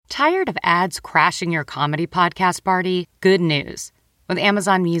Tired of ads crashing your comedy podcast party? Good news. With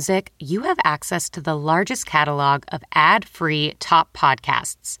Amazon Music, you have access to the largest catalog of ad-free top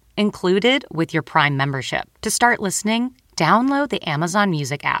podcasts, included with your Prime membership. To start listening, download the Amazon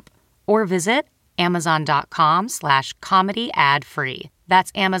Music app or visit amazon.com/comedy ad-free.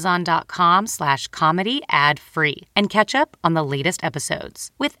 That's amazon.com/comedy ad-free and catch up on the latest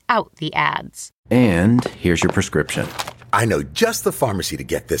episodes without the ads. And here's your prescription. I know just the pharmacy to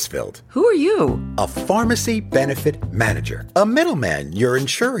get this filled. Who are you? A pharmacy benefit manager. A middleman your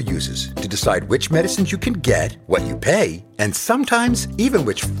insurer uses to decide which medicines you can get, what you pay, and sometimes even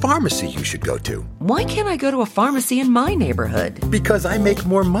which pharmacy you should go to. Why can't I go to a pharmacy in my neighborhood? Because I make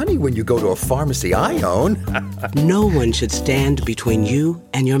more money when you go to a pharmacy I own. No one should stand between you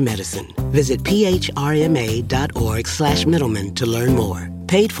and your medicine. Visit phrma.org/middleman to learn more.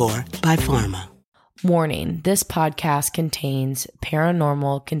 Paid for by Pharma. Warning, this podcast contains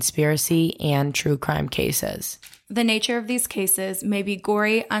paranormal, conspiracy, and true crime cases. The nature of these cases may be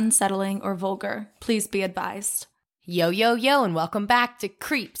gory, unsettling, or vulgar. Please be advised. Yo, and welcome back to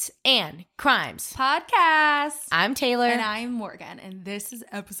Creeps and Crimes Podcast. I'm Taylor. And I'm Morgan. And this is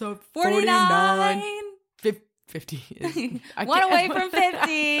episode 49. 50. One away from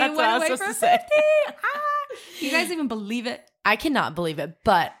 50. That's what I was supposed to say. say. You guys even believe it? I cannot believe it,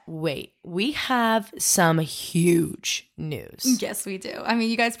 but wait, we have some huge news. Yes, we do. I mean,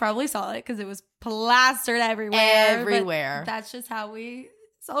 you guys probably saw it because it was plastered everywhere. That's just how we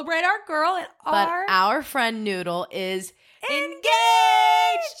celebrate our girl and our friend Noodle is engaged!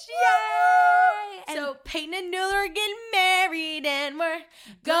 Yay! So Peyton and Noodle are getting married and we're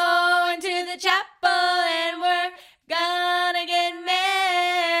going to the chapel and we're gonna get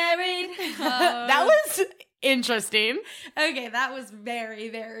married. That was interesting. Okay, that was very,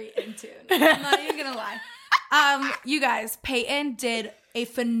 very in tune. I'm not even gonna lie. You guys, Peyton did a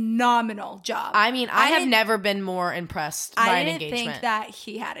phenomenal job. I mean, I have never been more impressed by an engagement. I didn't think that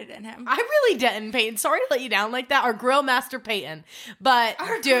he had it in him. I really didn't, Peyton. Sorry to let you down like that. Our grill master, Peyton. But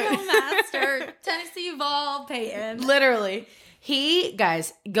our grill master, Tennessee Evolve, Peyton. Literally.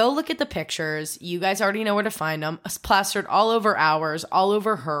 Guys, go look at the pictures. You guys already know where to find them. It's plastered all over ours, all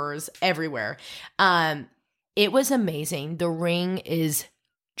over hers, everywhere. It was amazing. The ring is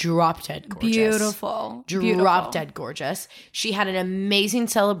drop dead gorgeous. Beautiful. Drop dead gorgeous. She had an amazing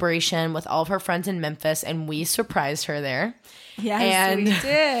celebration with all of her friends in Memphis, and we surprised her there. Yes, we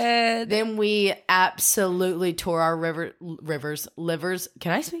did. Then we absolutely tore our livers.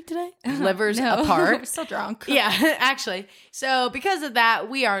 Can I speak today? Livers apart. We're still drunk. Yeah, actually. So because of that,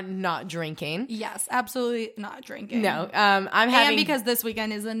 we are not drinking. Yes, absolutely not drinking. No, I'm having. And because this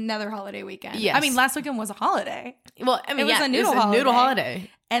weekend is another holiday weekend. Yes. I mean, last weekend was a holiday. Well, I mean, it was a noodle holiday.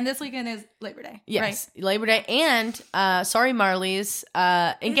 And this weekend is Labor Day. Yes, right? Labor Day. And Sorry Marley's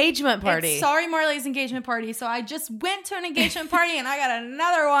engagement party. It's Sorry Marley's engagement party. So I just went to an engagement party and I got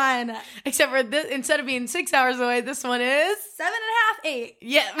another one. Except for this, instead of being 6 hours away, this one is 7.5, 8.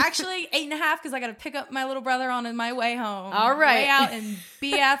 Yeah. Actually, 8.5 because I got to pick up my little brother on my way home. All right. Way out in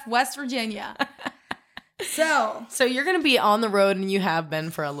BF, West Virginia. So you're going to be on the road, and you have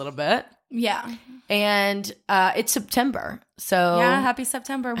been for a little bit. Yeah. And it's September. So yeah, happy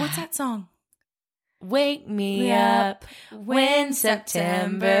September. What's that song? Wake me up when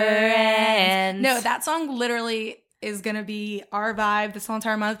September ends. No, that song literally is going to be our vibe this whole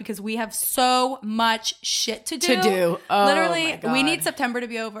entire month because we have so much shit to do. Oh, literally, my God. We need September to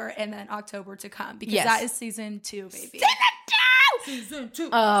be over and then October to come because that is season 2, baby. Season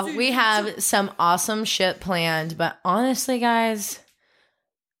 2! We have some awesome shit planned, but honestly, guys,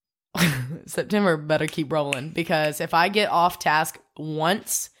 September better keep rolling because if I get off task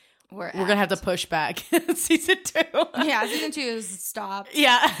once, we're gonna have to push back season 2. Yeah, season 2 is stopped.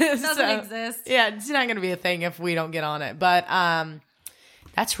 Yeah, it doesn't exist. Yeah, it's not gonna be a thing if we don't get on it. But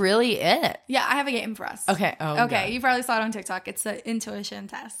that's really it. Yeah, I have a game for us. Okay. Oh, okay. God. You probably saw it on TikTok. It's the intuition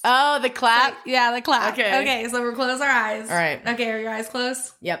test. Oh, the clap. So, yeah, the clap. Okay. So we'll close our eyes. All right. Okay. Are your eyes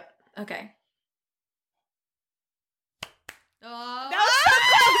closed? Yep. Okay. Oh.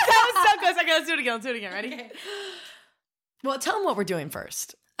 That was so close. Okay, let's do it again. Ready? Okay. Well, tell them what we're doing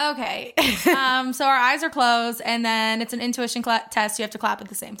first. Okay. So our eyes are closed, and then it's an intuition test. You have to clap at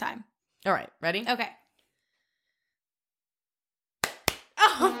the same time. All right. Ready? Okay.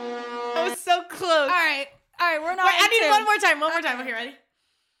 Oh, that was so close. All right. We're not. Wait, I need one more time. Okay, ready?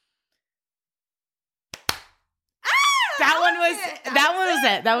 That one was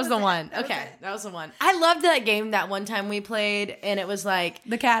it. That was the one. Okay, that was the one. I loved that game that one time we played, and it was like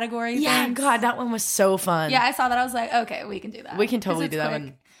the category. Yeah, things. God, that one was so fun. Yeah, I saw that. I was like, okay, we can do that. We can totally do that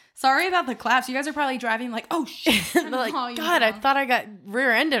one. Sorry about the claps. You guys are probably driving like, oh shit. They're like, God, I thought I got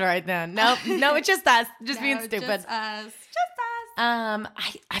rear-ended right then. No, it's just us. Just being stupid. Just us.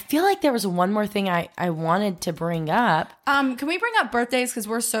 I feel like there was one more thing I wanted to bring up. Can we bring up birthdays? Because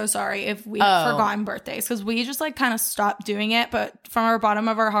we're so sorry if we've forgotten birthdays. Because we just like kind of stopped doing it, but from our bottom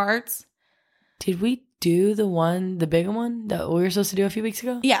of our hearts. Did we do the big one that we were supposed to do a few weeks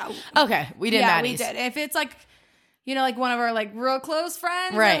ago? Yeah. Okay, we did. Yeah, Maddie's. we did. If it's like, you know, like one of our like real close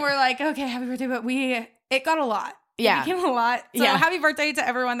friends, right? And we're like, okay, happy birthday, but it got a lot. Yeah. It became a lot. So yeah. Happy birthday to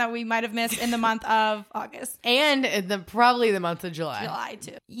everyone that we might have missed in the month of August. And probably the month of July. July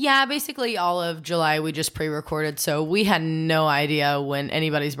too. Yeah, basically all of July we just pre-recorded, so we had no idea when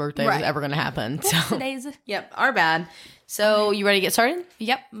anybody's birthday was ever going to happen. So Today's. Yep, our bad. So you ready to get started?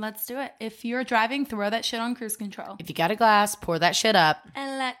 Yep, let's do it. If you're driving, throw that shit on cruise control. If you got a glass, pour that shit up.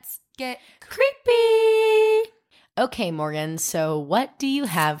 And let's get creepy. Okay, Morgan, so what do you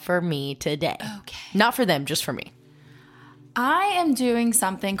have for me today? Okay. Not for them, just for me. I am doing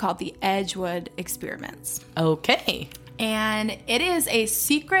something called the Edgewood experiments. Okay. And it is a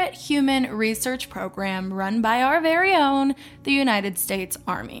secret human research program run by our very own, the United States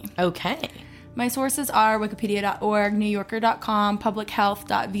Army. Okay. My sources are wikipedia.org, newyorker.com,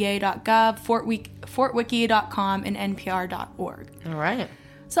 publichealth.va.gov, fortwiki.com, and npr.org. All right.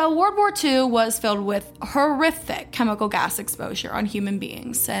 So World War II was filled with horrific chemical gas exposure on human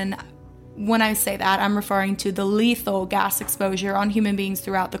beings. And when I say that, I'm referring to the lethal gas exposure on human beings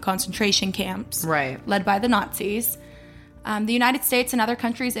throughout the concentration camps, led by the Nazis. The United States and other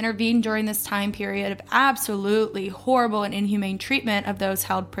countries intervened during this time period of absolutely horrible and inhumane treatment of those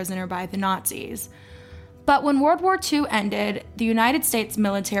held prisoner by the Nazis. But when World War II ended, the United States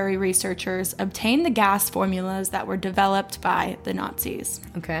military researchers obtained the gas formulas that were developed by the Nazis.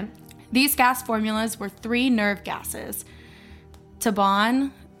 Okay. These gas formulas were 3 nerve gases: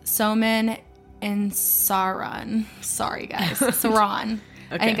 Taban, Soman, and Saran. Sorry, guys. Saran.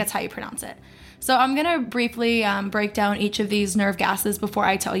 Okay. I think that's how you pronounce it. So I'm going to briefly break down each of these nerve gases before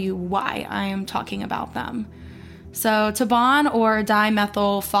I tell you why I am talking about them. So Taban, or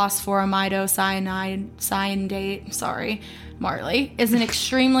dimethylphosphoramidocyanate, Marley, is an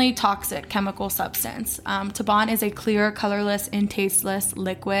extremely toxic chemical substance. Taban is a clear, colorless, and tasteless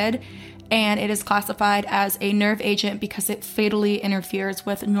liquid, and it is classified as a nerve agent because it fatally interferes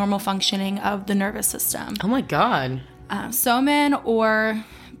with normal functioning of the nervous system. Oh my God. Soman, or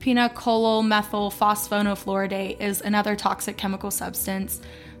pinacolylmethylphosphonofluoridate, is another toxic chemical substance.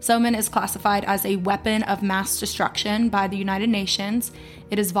 Soman is classified as a weapon of mass destruction by the United Nations.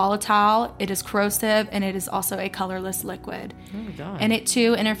 It is volatile, it is corrosive, and it is also a colorless liquid. Oh my God. And it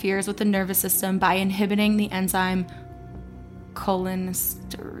too interferes with the nervous system by inhibiting the enzyme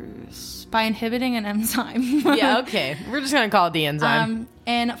cholinesterase. By inhibiting an enzyme. Yeah, okay. We're just going to call it the enzyme.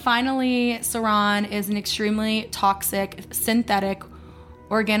 And finally, Saran is an extremely toxic synthetic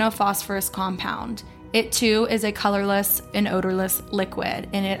organophosphorus compound. It too is a colorless and odorless liquid,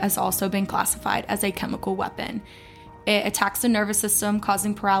 and it has also been classified as a chemical weapon. It attacks the nervous system,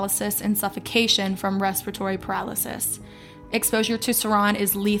 causing paralysis and suffocation from respiratory paralysis. Exposure to Saran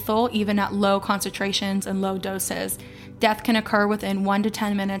is lethal even at low concentrations and low doses. Death can occur within 1 to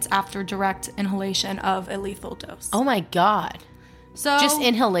 10 minutes after direct inhalation of a lethal dose. Oh my God. So just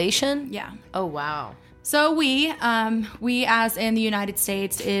inhalation? Yeah. Oh, wow. So we as in the United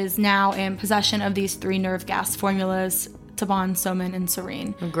States is now in possession of these 3 nerve gas formulas, Taban, Soman, and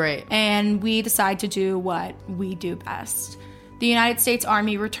Serene. Great. And we decide to do what we do best. The United States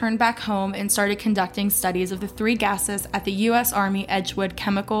Army returned back home and started conducting studies of the 3 gases at the U.S. Army Edgewood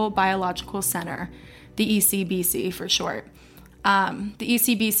Chemical Biological Center, the ECBC for short. The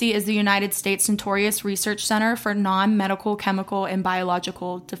ECBC is the United States Notorious Research Center for Non-Medical Chemical and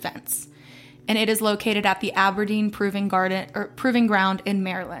Biological Defense, and it is located at the Aberdeen Proving Ground in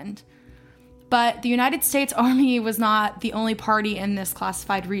Maryland. But the United States Army was not the only party in this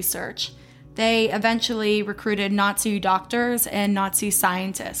classified research. They eventually recruited Nazi doctors and Nazi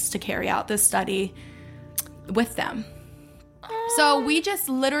scientists to carry out this study with them. So we just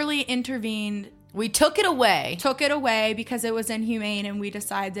literally intervened. We took it away. Because it was inhumane, and we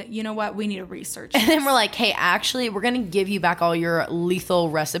decided that, you know what, we need to research this. And then we're like, hey, actually, we're going to give you back all your lethal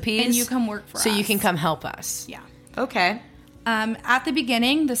recipes. And you come work for us. So you can come help us. Yeah. Okay. At the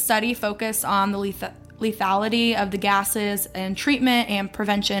beginning, the study focused on the lethality of the gases and treatment and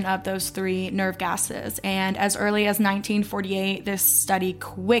prevention of those 3 nerve gases. And as early as 1948, this study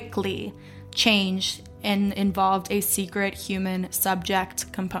quickly changed and involved a secret human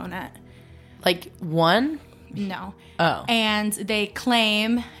subject component. Like one? No. Oh. And they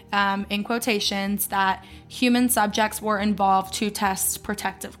claim, in quotations, that human subjects were involved to test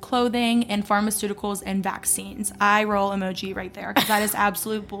protective clothing and pharmaceuticals and vaccines. Eye roll emoji right there, because that is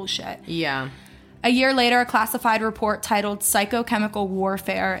absolute bullshit. Yeah. A year later, a classified report titled Psychochemical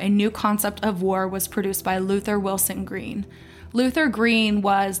Warfare, a New Concept of War, was produced by Luther Wilson Green. Luther Green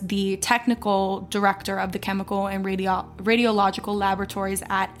was the technical director of the chemical and radiological laboratories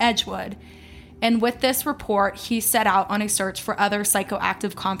at Edgewood. And with this report, he set out on a search for other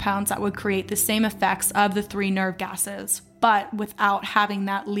psychoactive compounds that would create the same effects of the 3 nerve gases, but without having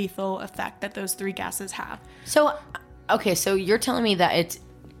that lethal effect that those 3 gases have. So, okay, so you're telling me that it's,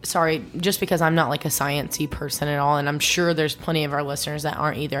 sorry, just because I'm not like a sciencey person at all, and I'm sure there's plenty of our listeners that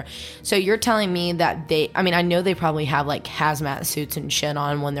aren't either. So you're telling me that I know they probably have like hazmat suits and shit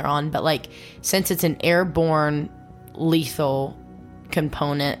on when they're on, but like since it's an airborne lethal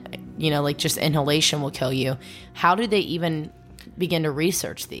component, like just inhalation will kill you, how do they even begin to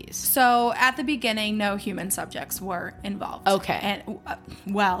research these? So at the beginning, no human subjects were involved. Okay. And,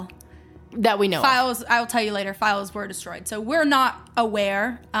 that we know files, I will tell you later, files were destroyed. So we're not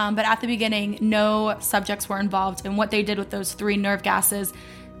aware, but at the beginning, no subjects were involved. And what they did with those 3 nerve gases,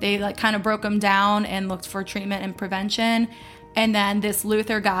 they like kind of broke them down and looked for treatment and prevention. And then this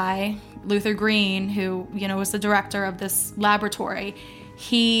Luther Green, who, was the director of this laboratory,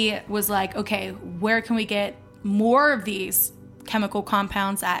 he was like, okay, where can we get more of these chemical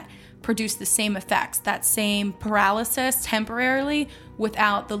compounds that produce the same effects, that same paralysis temporarily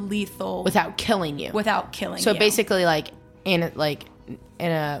without the lethal, without killing you. So basically anesthesia.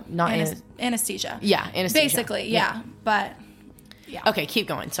 Yeah, anesthesia. Basically, yeah. But yeah. Okay, keep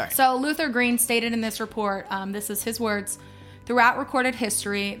going. Sorry. So Luther Green stated in this report, this is his words, throughout recorded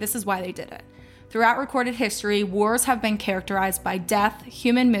history, this is why they did it. Throughout recorded history, wars have been characterized by death,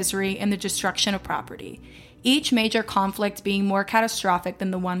 human misery, and the destruction of property, each major conflict being more catastrophic than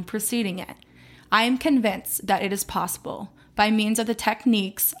the one preceding it. I am convinced that it is possible, by means of the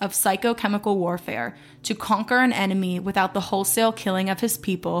techniques of psychochemical warfare, to conquer an enemy without the wholesale killing of his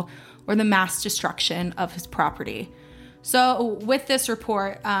people or the mass destruction of his property. So with this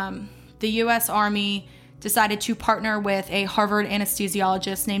report, the U.S. Army decided to partner with a Harvard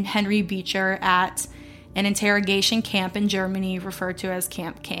anesthesiologist named Henry Beecher at an interrogation camp in Germany referred to as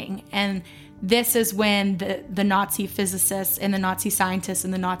Camp King. And this is when the Nazi physicists and the Nazi scientists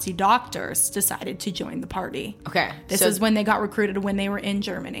and the Nazi doctors decided to join the party. Okay. This is when they got recruited, when they were in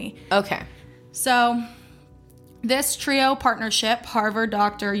Germany. Okay. So this trio partnership, Harvard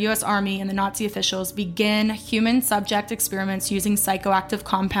doctor, U.S. Army, and the Nazi officials, begin human subject experiments using psychoactive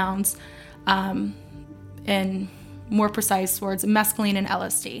compounds, in more precise words, mescaline and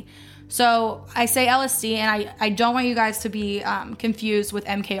LSD. So I say LSD, and I don't want you guys to be confused with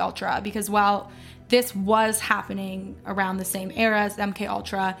MK Ultra, because while this was happening around the same era as MK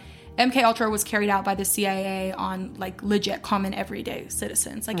Ultra was carried out by the CIA on like legit common everyday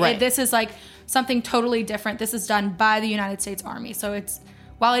citizens. Like right. This is like something totally different. This is done by the United States Army. So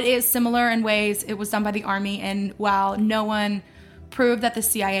while it is similar in ways, it was done by the Army, and while no one proved that the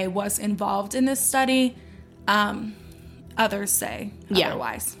CIA was involved in this study, others say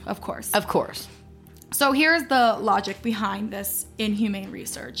otherwise, of course. Of course. So here's the logic behind this inhumane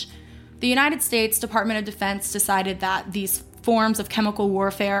research. The United States Department of Defense decided that these forms of chemical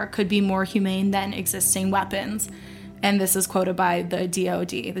warfare could be more humane than existing weapons. And this is quoted by the DoD,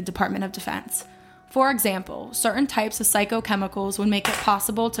 the Department of Defense. For example, certain types of psychochemicals would make it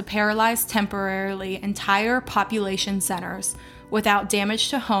possible to paralyze temporarily entire population centers without damage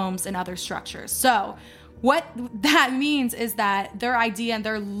to homes and other structures. So what that means is that their idea and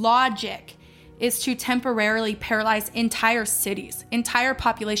their logic is to temporarily paralyze entire cities, entire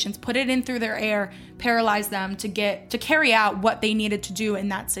populations, put it in through their air, paralyze them to carry out what they needed to do in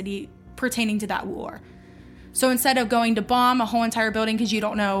that city pertaining to that war. So instead of going to bomb a whole entire building because you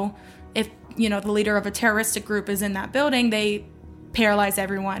don't know if, the leader of a terroristic group is in that building, they paralyze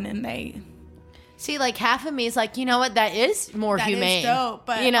everyone and they... See, like, half of me is like, you know what, that is more humane. That is dope,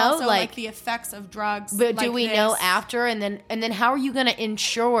 but also like the effects of drugs. But do we know after? And then how are you going to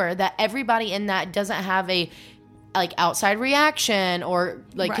ensure that everybody in that doesn't have a like outside reaction or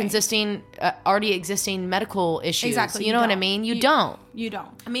like consisting already existing medical issues? Exactly. You know what I mean? You don't. You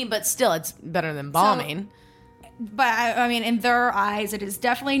don't. I mean, but still, it's better than bombing. But I mean, in their eyes, it is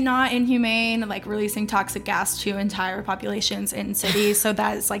definitely not inhumane, like releasing toxic gas to entire populations in cities. So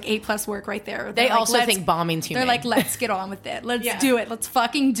that is like A+ work right there. They also think bombing's humane. They're like, let's get on with it. Let's do it. Let's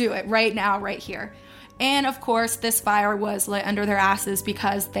fucking do it right now, right here. And of course, this fire was lit under their asses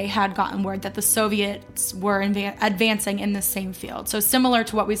because they had gotten word that the Soviets were advancing in the same field. So similar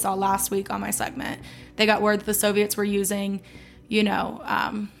to what we saw last week on my segment, they got word that the Soviets were using,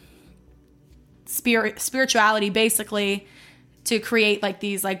 spirituality basically to create like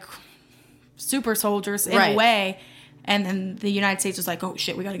these like super soldiers in a way. And then the United States was like, oh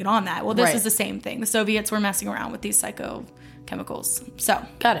shit, we got to get on that. Well, this is the same thing. The Soviets were messing around with these psychochemicals. So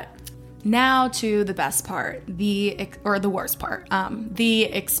got it. Now to the best part, the worst part, the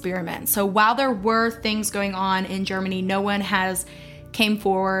experiment. So while there were things going on in Germany, no one has came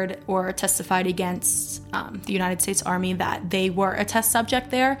forward or testified against the United States Army that they were a test subject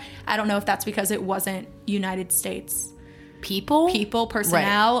there. I don't know if that's because it wasn't United States people,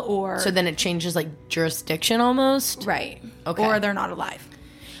 personnel, or... So then it changes like jurisdiction almost? Right. Okay. Or they're not alive.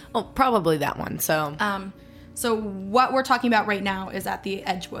 Oh, probably that one, so... So what we're talking about right now is at the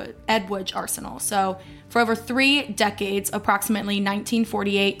Edgewood Arsenal. So for over 3 decades, approximately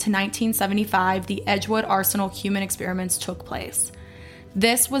 1948 to 1975, the Edgewood Arsenal human experiments took place.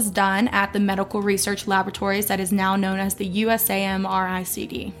 This was done at the Medical Research Laboratories that is now known as the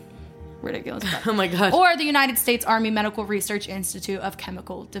USAMRICD. Ridiculous. Oh my God. Or the United States Army Medical Research Institute of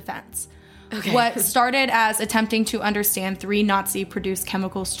Chemical Defense. Okay. What started as attempting to understand 3 Nazi-produced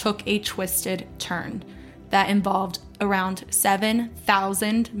chemicals took a twisted turn that involved around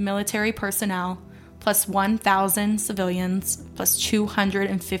 7,000 military personnel, plus 1,000 civilians, plus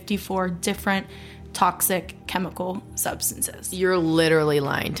 254 different toxic chemical substances. You're literally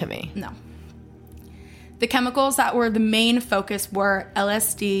lying to me. No. The chemicals that were the main focus were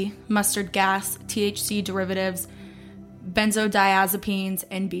LSD, mustard gas, THC derivatives, benzodiazepines,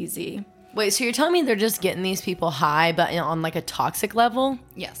 and BZ. Wait, so you're telling me they're just getting these people high, but on like a toxic level?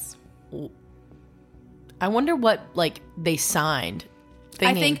 Yes. I wonder what like they signed.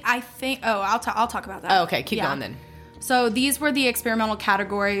 I think. Oh, I'll talk about that. Oh, okay, keep going then. So these were the experimental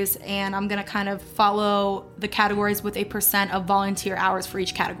categories, and I'm going to kind of follow the categories with a % of volunteer hours for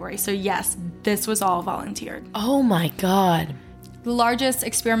each category. So yes, this was all volunteered. Oh my God. The largest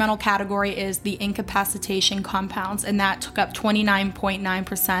experimental category is the incapacitation compounds, and that took up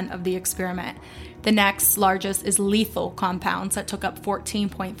 29.9% of the experiment. The next largest is lethal compounds that took up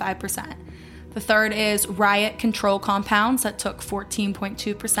 14.5%. The third is riot control compounds that took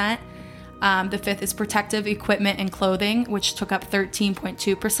 14.2%. The fifth is protective equipment and clothing, which took up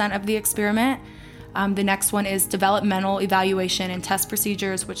 13.2% of the experiment. The next one is developmental evaluation and test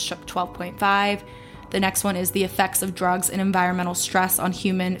procedures, which took 12.5%. The next one is the effects of drugs and environmental stress on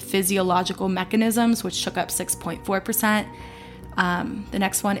human physiological mechanisms, which took up 6.4%. The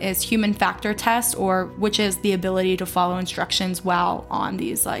next one is human factor test, which is the ability to follow instructions while on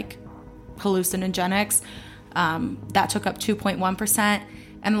these like hallucinogenics. That took up 2.1%.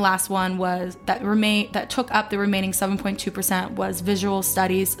 And the last one was that took up the remaining 7.2% was visual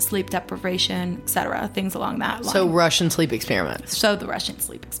studies, sleep deprivation, etc. Things along that line. So Russian sleep experiment. So the Russian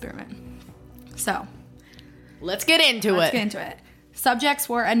sleep experiment. So let's get into it. Subjects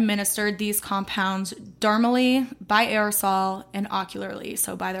were administered these compounds dermally, by aerosol, and ocularly,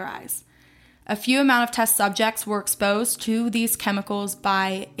 so by their eyes. A few amount of test subjects were exposed to these chemicals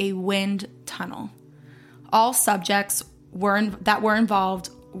by a wind tunnel. All subjects that were involved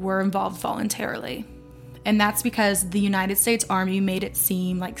voluntarily. And that's because the United States Army made it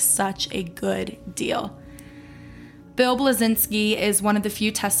seem like such a good deal. Bill Blazinski is one of the few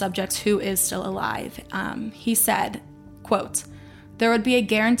test subjects who is still alive. He said, quote, "There would be a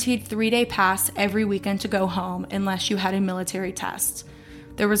guaranteed 3-day pass every weekend to go home unless you had a military test.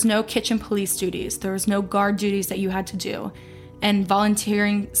 There was no kitchen police duties. There was no guard duties that you had to do. And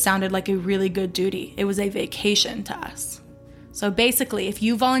volunteering sounded like a really good duty. It was a vacation to us." So basically, if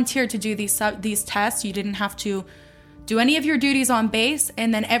you volunteered to do these tests, you didn't have to do any of your duties on base,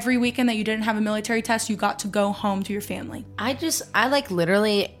 and then every weekend that you didn't have a military test, you got to go home to your family. I like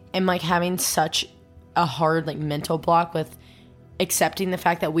literally am like having such a hard like mental block with accepting the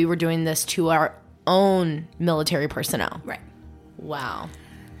fact that we were doing this to our own military personnel. Right. Wow.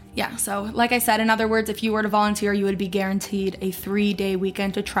 Yeah, so like I said, in other words, if you were to volunteer, you would be guaranteed a 3-day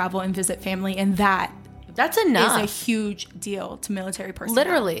weekend to travel and visit family, and that's enough. Is a huge deal to military personnel.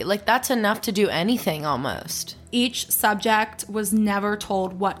 Literally, like that's enough to do anything almost. Each subject was never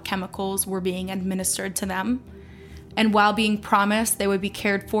told what chemicals were being administered to them. And while being promised they would be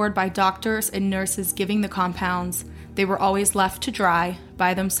cared for by doctors and nurses giving the compounds, they were always left to dry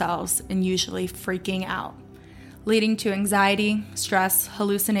by themselves and usually freaking out, leading to anxiety, stress,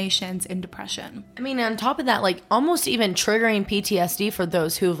 hallucinations, and depression. I mean, on top of that, like almost even triggering PTSD for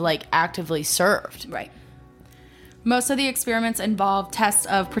those who've like actively served. Right. Most of the experiments involved tests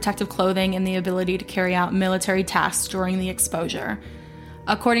of protective clothing and the ability to carry out military tasks during the exposure.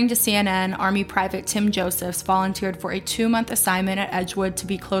 According to CNN, Army Private Tim Josephs volunteered for a 2-month assignment at Edgewood to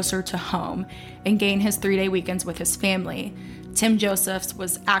be closer to home and gain his 3-day weekends with his family. Tim Josephs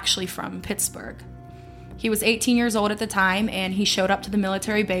was actually from Pittsburgh. He was 18 years old at the time, and he showed up to the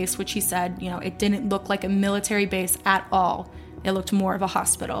military base, which he said, it didn't look like a military base at all. It looked more of a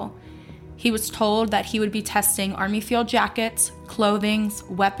hospital. He was told that he would be testing Army field jackets, clothing,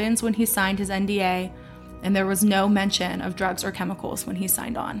 weapons when he signed his NDA, and there was no mention of drugs or chemicals when he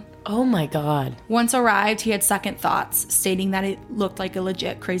signed on. Oh my God. Once arrived, he had second thoughts, stating that it looked like a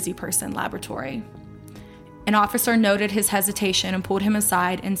legit crazy person laboratory. An officer noted his hesitation and pulled him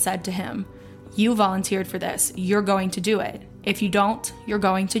aside and said to him, "You volunteered for this. You're going to do it. If you don't, you're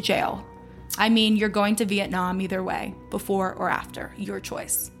going to jail. I mean, you're going to Vietnam either way, before or after. Your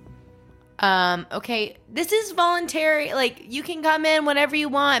choice." Okay, this is voluntary. Like, you can come in whenever you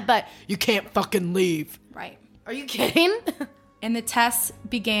want, but you can't fucking leave. Right. Are you kidding? And the tests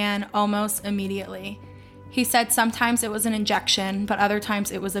began almost immediately. He said sometimes it was an injection, but other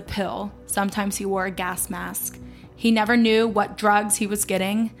times it was a pill. Sometimes he wore a gas mask. He never knew what drugs he was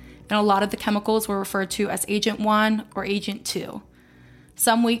getting, and a lot of the chemicals were referred to as Agent 1 or Agent 2.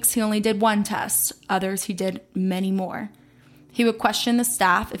 Some weeks he only did one test, others he did many more. He would question the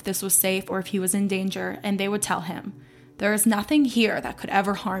staff if this was safe or if he was in danger, and they would tell him, "There is nothing here that could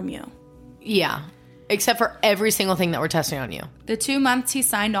ever harm you." Yeah, except for every single thing that we're testing on you. The 2 months he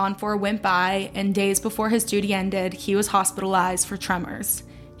signed on for went by, and days before his duty ended, he was hospitalized for tremors.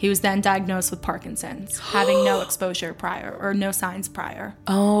 He was then diagnosed with Parkinson's, having no exposure prior, or no signs prior.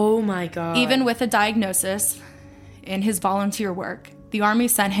 Oh my God. Even with a diagnosis, in his volunteer work, the Army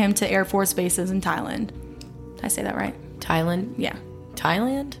sent him to Air Force bases in Thailand. Did I say that right? Thailand? Yeah.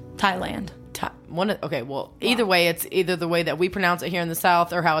 Thailand? Thailand. Either way, it's either the way that we pronounce it here in the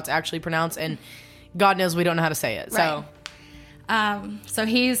South or how it's actually pronounced, and God knows we don't know how to say it. Right. So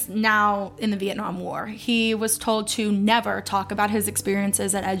he's now in the Vietnam War. He was told to never talk about his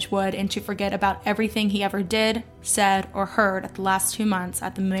experiences at Edgewood and to forget about everything he ever did, said, or heard at the last 2 months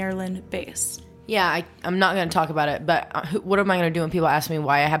at the Maryland base. Yeah, I'm not going to talk about it, but what am I going to do when people ask me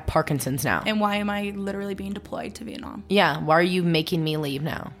why I have Parkinson's now? And why am I literally being deployed to Vietnam? Yeah, why are you making me leave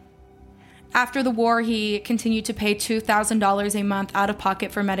now? After the war, he continued to pay $2,000 a month out of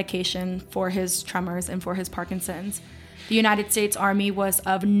pocket for medication for his tremors and for his Parkinson's. The United States Army was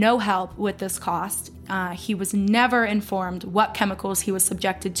of no help with this cost. He was never informed what chemicals he was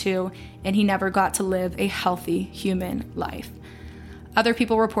subjected to, and he never got to live a healthy human life. Other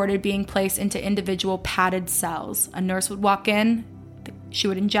people reported being placed into individual padded cells. A nurse would walk in, she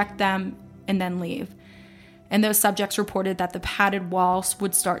would inject them, and then leave. And those subjects reported that the padded walls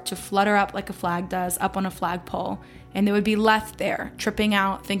would start to flutter up like a flag does up on a flagpole, and they would be left there, tripping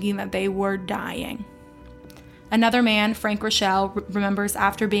out, thinking that they were dying. Another man, Frank Rochelle, remembers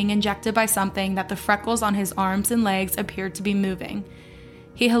after being injected by something that the freckles on his arms and legs appeared to be moving.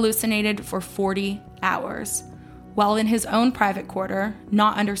 He hallucinated for 40 hours. While in his own private quarter,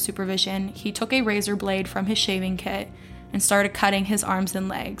 not under supervision, he took a razor blade from his shaving kit and started cutting his arms and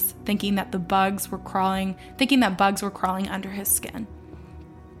legs, thinking that bugs were crawling under his skin.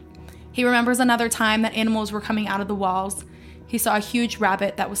 He remembers another time that animals were coming out of the walls. He saw a huge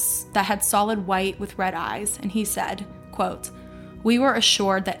rabbit that had solid white with red eyes, and he said, quote, "We were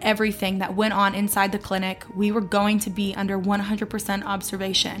assured that everything that went on inside the clinic, we were going to be under 100%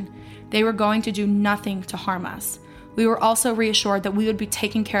 observation. They were going to do nothing to harm us. We were also reassured that we would be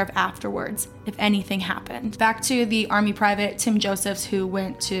taken care of afterwards if anything happened." Back to the Army Private Tim Josephs, who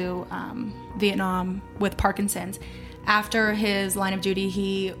went to Vietnam with Parkinson's. After his line of duty,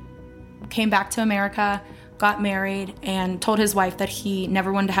 he came back to America, got married, and told his wife that he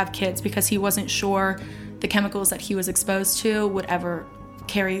never wanted to have kids because he wasn't sure the chemicals that he was exposed to would ever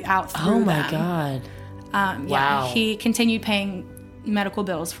carry out through them. Oh my God. Wow. Yeah, he continued paying medical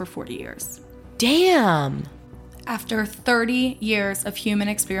bills for 40 years. Damn. After 30 years of human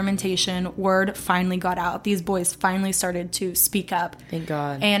experimentation, word finally got out. These boys finally started to speak up. Thank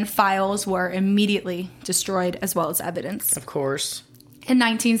God. And files were immediately destroyed, as well as evidence. Of course. In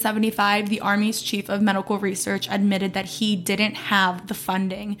 1975, the Army's chief of medical research admitted that he didn't have the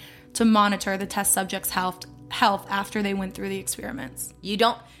funding to monitor the test subjects' health after they went through the experiments. You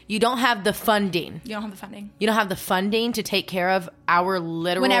don't have the funding. You don't have the funding. You don't have the funding to take care of our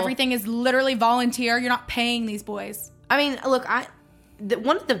literal... When everything is literally volunteer, you're not paying these boys. I mean, look,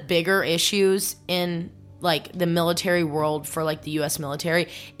 one of the bigger issues in like the military world for like the U.S. military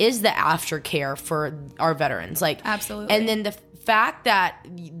is the aftercare for our veterans. Like, absolutely. And then the fact that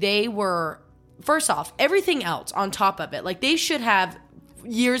they were first off, everything else on top of it, like they should have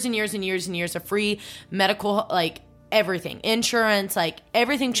years and years and years and years of free medical, like everything, insurance, like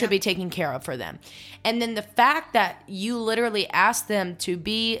everything should be taken care of for them. And then the fact that you literally asked them to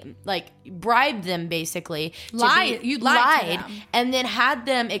be like, bribed them basically, lied to them, and then had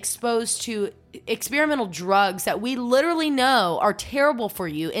them exposed to experimental drugs that we literally know are terrible for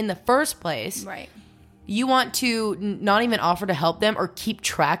you in the first place. Right. You want to not even offer to help them or keep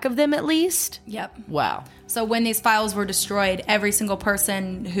track of them at least? Yep. Wow. So when these files were destroyed, every single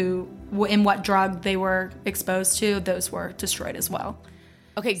person who, in what drug they were exposed to, those were destroyed as well.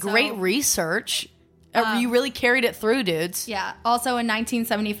 Okay, great research. You really carried it through, dudes. Yeah. Also in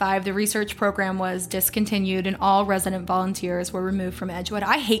 1975, the research program was discontinued and all resident volunteers were removed from Edgewood.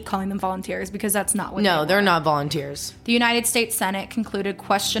 I hate calling them volunteers because that's not what they're not volunteers. The United States Senate concluded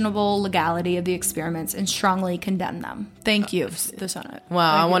questionable legality of the experiments and strongly condemned them. Thank you, the Senate.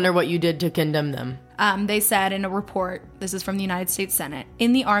 Wow, I wonder what you did to condemn them. They said in a report, this is from the United States Senate,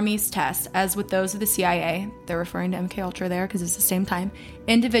 in the Army's test, as with those of the CIA, they're referring to MKUltra there because it's the same time,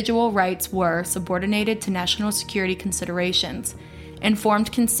 individual rights were subordinated to national security considerations.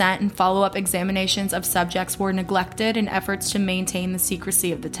 Informed consent and follow-up examinations of subjects were neglected in efforts to maintain the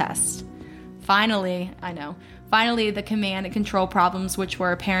secrecy of the test. Finally, the command and control problems which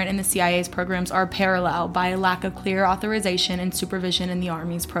were apparent in the CIA's programs are paralleled by a lack of clear authorization and supervision in the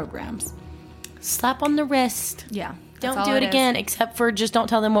Army's programs. Slap on the wrist. Yeah. Don't do it again, except for just don't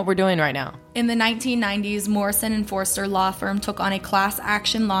tell them what we're doing right now. In the 1990s, Morrison and Forster law firm took on a class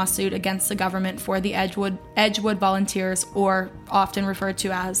action lawsuit against the government for the Edgewood volunteers, or often referred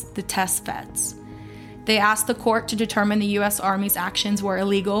to as the test vets. They asked the court to determine the U.S. Army's actions were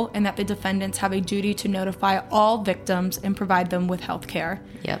illegal and that the defendants have a duty to notify all victims and provide them with health care.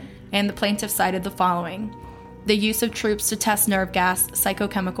 Yep. And the plaintiff cited the following: the use of troops to test nerve gas,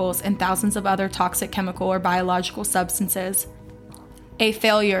 psychochemicals, and thousands of other toxic chemical or biological substances, a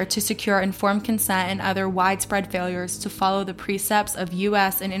failure to secure informed consent, and other widespread failures to follow the precepts of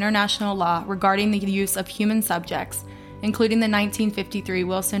U.S. and international law regarding the use of human subjects, including the 1953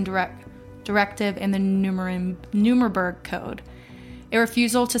 Wilson Directive and the Nuremberg Code. A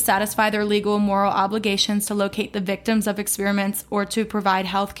refusal to satisfy their legal and moral obligations to locate the victims of experiments or to provide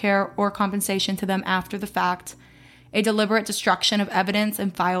health care or compensation to them after the fact. A deliberate destruction of evidence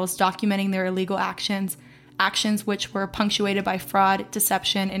and files documenting their illegal actions which were punctuated by fraud,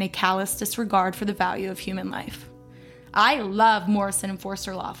 deception, and a callous disregard for the value of human life. I love Morrison and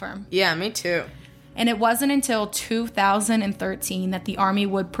Forster law firm. Yeah, me too. And it wasn't until 2013 that the Army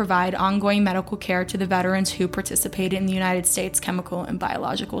would provide ongoing medical care to the veterans who participated in the United States chemical and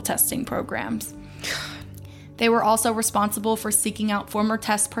biological testing programs. They were also responsible for seeking out former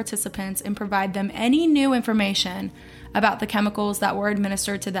test participants and provide them any new information about the chemicals that were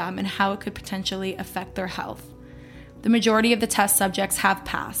administered to them and how it could potentially affect their health. The majority of the test subjects have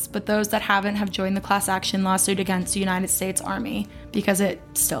passed, but those that haven't have joined the class action lawsuit against the United States Army because it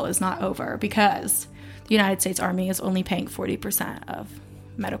still is not over, because the United States Army is only paying 40% of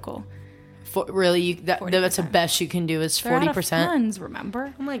medical. Really? That's the best you can do is 40%? They're out of funds,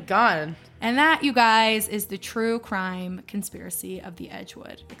 remember? Oh my God. And that, you guys, is the true crime conspiracy of the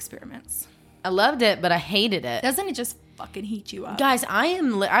Edgewood experiments. I loved it, but I hated it. Doesn't it just fucking heat you up? Guys, I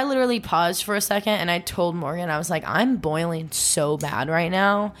literally paused for a second and I told Morgan, I was like, I'm boiling so bad right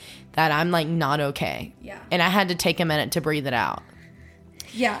now that I'm like not okay. Yeah. And I had to take a minute to breathe it out.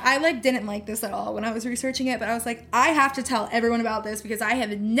 Yeah, I didn't like this at all when I was researching it, but I was like, I have to tell everyone about this because I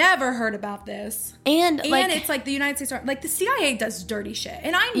have never heard about this. And it's like the United States, like the CIA does dirty shit.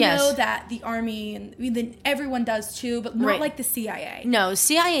 And I know that the Army and everyone does too, but not like the CIA. No,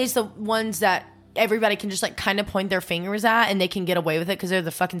 CIA is the ones that everybody can just like kind of point their fingers at and they can get away with it because they're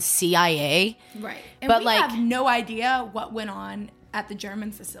the fucking CIA. Right. And but we have no idea what went on at the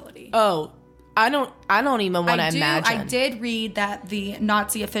German facility. Oh, I don't even want to imagine. I did read that the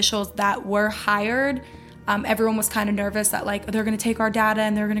Nazi officials that were hired, everyone was kind of nervous that like they're going to take our data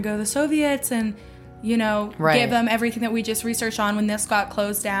and they're going to go to the Soviets and, give them everything that we just researched on when this got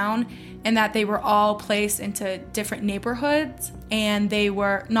closed down, and that they were all placed into different neighborhoods and they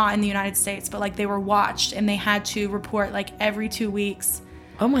were not in the United States, but like they were watched and they had to report like every 2 weeks.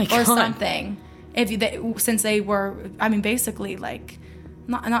 Oh my God. Or something. Since they were, basically like,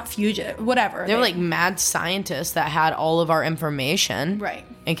 not fugitive, whatever. They're like mad scientists that had all of our information. Right.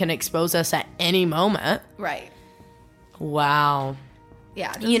 And can expose us at any moment. Right. Wow.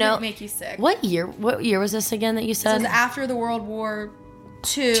 Yeah. Doesn't it make you sick? What year was this again that you said? This was after the World War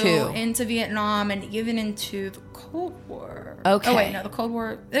II, into Vietnam, and even into the Cold War. Okay. Oh, wait, no, the Cold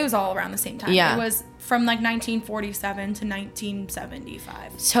War, it was all around the same time. Yeah. It was from like 1947 to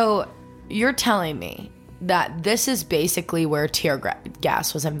 1975. So you're telling me that this is basically where tear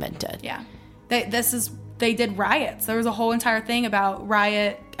gas was invented. Yeah. They did riots. There was a whole entire thing about a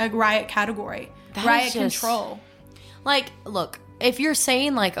riot category. Riot control. Like, look, if you're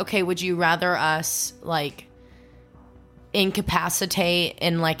saying, like, okay, would you rather us, like, incapacitate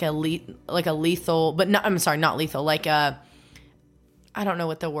in, like, a lethal, but not, I'm sorry, not lethal, like I don't know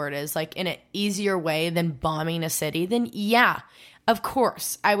what the word is, like, in an easier way than bombing a city, then yeah, of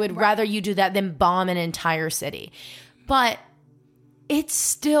course, I would rather you do that than bomb an entire city. But it's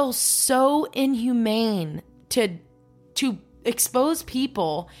still so inhumane to expose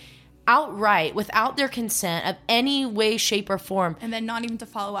people outright without their consent of any way, shape, or form. And then not even to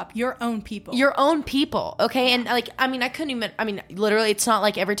follow up. Your own people. Okay? And like, I mean, literally, it's not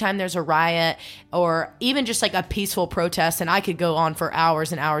like every time there's a riot or even just like a peaceful protest, and I could go on for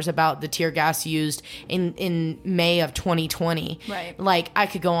hours and hours about the tear gas used in May of 2020. Right. Like, I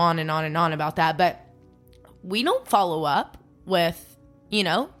could go on and on and on about that, but we don't follow up with,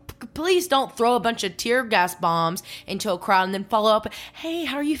 please don't throw a bunch of tear gas bombs into a crowd and then follow up. Hey,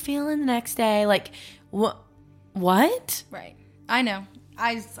 how are you feeling the next day? Like, what? Right. I know.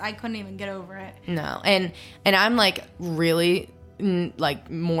 I couldn't even get over it. No. And I'm like really like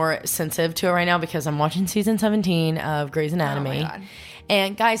more sensitive to it right now because I'm watching season 17 of Grey's Anatomy. Oh my God.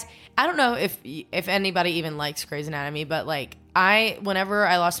 And guys, I don't know if anybody even likes Grey's Anatomy, but like whenever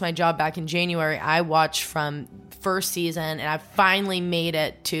I lost my job back in January, I watched from first season and I finally made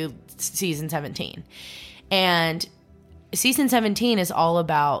it to season 17. And season 17 is all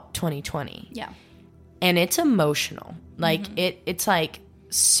about 2020. Yeah. And it's emotional. Like it's like,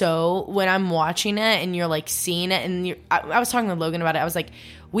 so when I'm watching it and you're like seeing it and I was talking to Logan about it. I was like,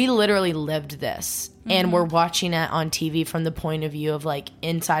 we literally lived this and we're watching it on TV from the point of view of like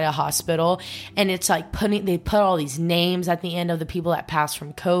inside a hospital. And it's like they put all these names at the end of the people that passed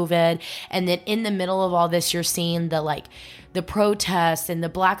from COVID. And then in the middle of all this, you're seeing the protests and the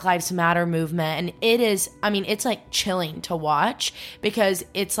Black Lives Matter movement. And it's like chilling to watch because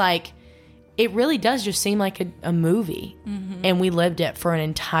it's like, it really does just seem like a movie. And we lived it for an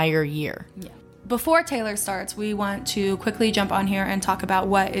entire year. Yeah. Before Taylor starts, we want to quickly jump on here and talk about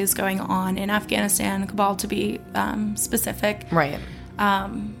what is going on in Afghanistan, Kabul to be specific. Right.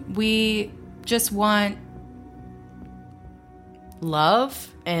 We just want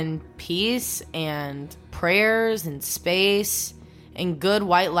love and peace and prayers and space and good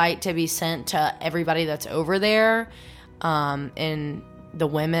white light to be sent to everybody that's over there, and the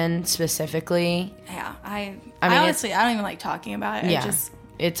women specifically. Yeah, I honestly, I don't even like talking about it. Yeah,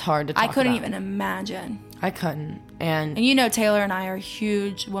 it's hard to talk about. I couldn't even imagine. I couldn't. And Taylor and I are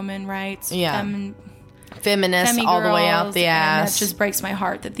huge women rights. Yeah. Feminists all the way out the ass. And it just breaks my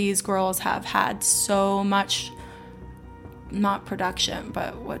heart that these girls have had so much, not production,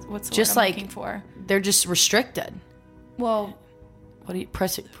 but what's the just word I'm like, looking for? They're just restricted. Well, what do you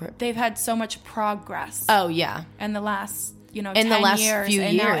press it? They've had so much progress. Oh yeah. In the last, 10 years, few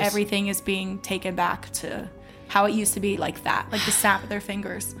years. Now everything is being taken back to how it used to be, like that, like the snap of their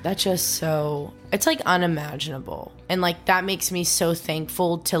fingers. That's just so, it's like unimaginable. And like that makes me so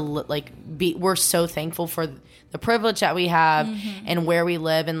thankful to we're so thankful for the privilege that we have and where we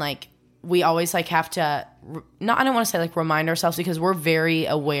live. And like, we always like have to, I don't want to say like remind ourselves because we're very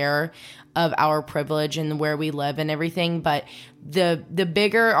aware of our privilege and where we live and everything. But the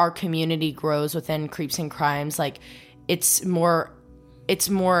bigger our community grows within Creeps and Crimes, like it's more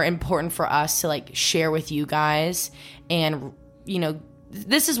important for us to like share with you guys. And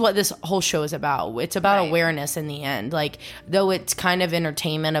this is what this whole show is about. It's about awareness in the end. Like, though it's kind of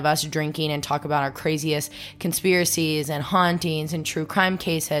entertainment of us drinking and talk about our craziest conspiracies and hauntings and true crime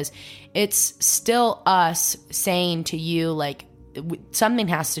cases, it's still us saying to you, like, something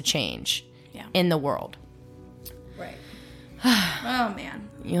has to change in the world. Right. Oh, man.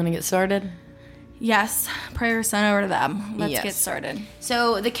 You want to get started? Yes, prayers sent over to them. Let's get started.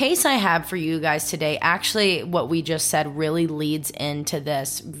 So the case I have for you guys today, actually what we just said really leads into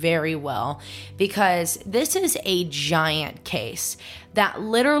this very well, because this is a giant case that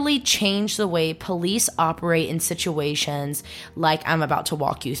literally changed the way police operate in situations like I'm about to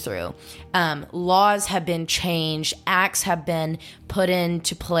walk you through. Laws have been changed, acts have been put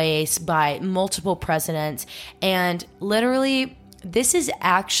into place by multiple presidents, and literally this is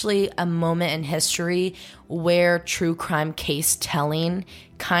actually a moment in history where true crime case telling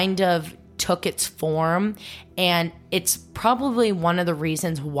kind of took its form, and it's probably one of the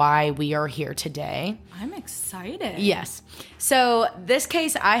reasons why we are here today. I'm excited. Yes. So this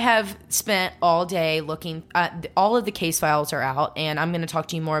case, I have spent all day looking at all of the case files are out, and I'm going to talk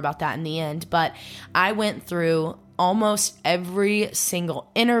to you more about that in the end, but I went through almost every single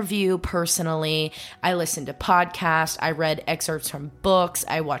interview personally. I listened to podcasts. I read excerpts from books.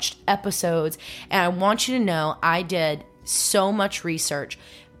 I watched episodes. And I want you to know I did so much research.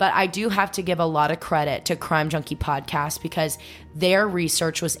 But I do have to give a lot of credit to Crime Junkie Podcast because their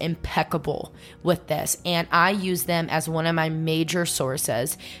research was impeccable with this. And I use them as one of my major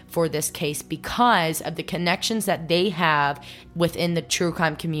sources for this case because of the connections that they have within the true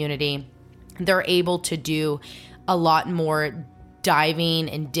crime community. They're able to do a lot more diving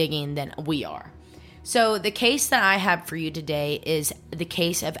and digging than we are. So the case that I have for you today is the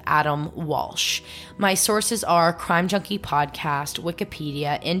case of Adam Walsh. My sources are Crime Junkie Podcast,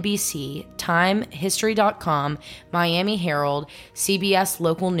 Wikipedia, NBC, Time, History.com, Miami Herald, CBS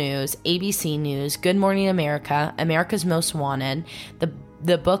Local News, ABC News, Good Morning America, America's Most Wanted,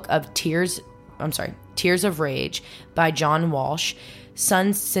 the book of Tears of Rage by John Walsh,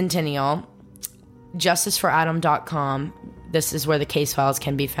 Sun Centennial, JusticeForAdam.com. This is where the case files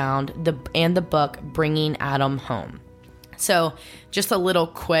can be found. And the book Bringing Adam Home. So just a little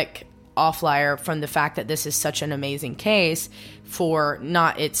quick offlyer from the fact that this is such an amazing case for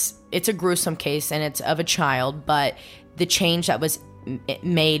not it's a gruesome case and it's of a child, but the change that was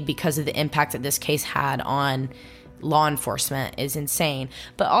made because of the impact that this case had on law enforcement is insane.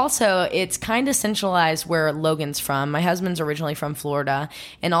 But also it's kind of centralized where Logan's from. My husband's originally from Florida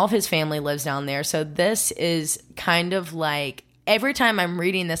and all of his family lives down there. So this is kind of like every time I'm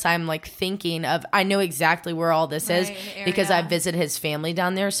reading this, I'm like thinking of, I know exactly where all this is because I visited his family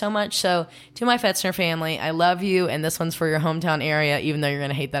down there so much. So to my Fetzner family, I love you. And this one's for your hometown area, even though you're going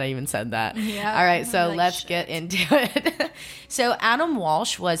to hate that I even said that. Yeah. All right. So let's get into it. So Adam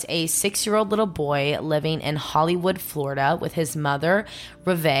Walsh was a 6-year-old little boy living in Hollywood, Florida with his mother,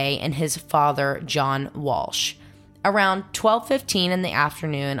 Reve, and his father, John Walsh. Around 12:15 in the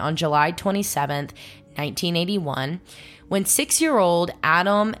afternoon on July 27th, 1981, when 6-year-old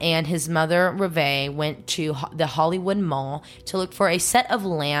Adam and his mother, Reve, went to the Hollywood Mall to look for a set of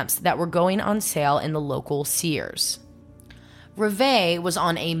lamps that were going on sale in the local Sears. Reve was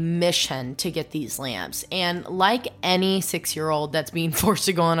on a mission to get these lamps, and like any 6-year-old that's being forced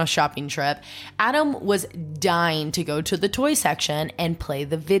to go on a shopping trip, Adam was dying to go to the toy section and play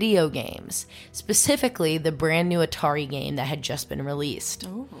the video games, specifically the brand new Atari game that had just been released.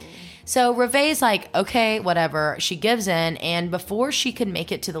 Ooh. So Reve's like, okay, whatever. She gives in, and before she could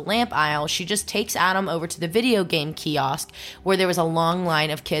make it to the lamp aisle, she just takes Adam over to the video game kiosk where there was a long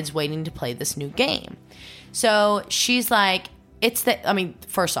line of kids waiting to play this new game. So she's like,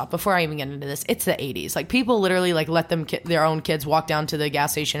 first off, before I even get into this, it's the 80s. Like, people literally, like, let their own kids walk down to the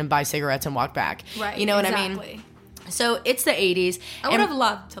gas station and buy cigarettes and walk back. Right, you know what I mean? So, it's the 80s. I would have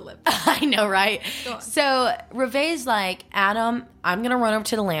loved to live there. I know, right? So, Reve's like, Adam, I'm going to run over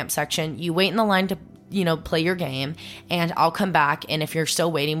to the lamp section. You wait in the line to, play your game, and I'll come back, and if you're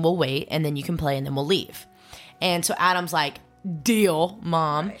still waiting, we'll wait, and then you can play, and then we'll leave. And so, Adam's like, deal,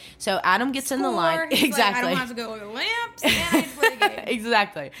 Mom. Right. So Adam gets in the line. Exactly. Like, I don't have to go to the lamps and I play the game.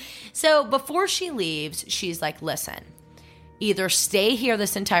 Exactly. So before she leaves, she's like, listen, either stay here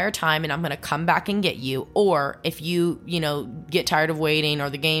this entire time and I'm going to come back and get you, or if you, get tired of waiting or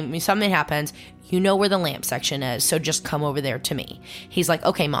the game, something happens, you know where the lamp section is, so just come over there to me. He's like,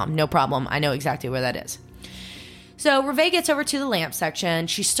 okay, Mom, no problem. I know exactly where that is. So Reve gets over to the lamp section.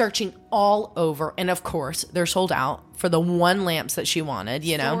 She's searching all over. And of course, they're sold out for the one lamps that she wanted,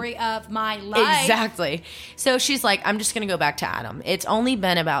 Story of my life. Exactly. So she's like, I'm just going to go back to Adam. It's only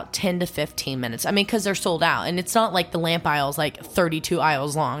been about 10 to 15 minutes. I mean, because they're sold out. And it's not like the lamp aisle is like 32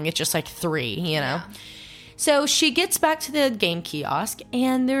 aisles long. It's just like 3, Yeah. So she gets back to the game kiosk,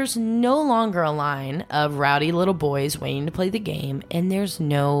 and there's no longer a line of rowdy little boys waiting to play the game. And there's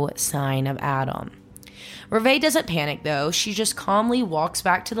no sign of Adam. Reve doesn't panic, though. She just calmly walks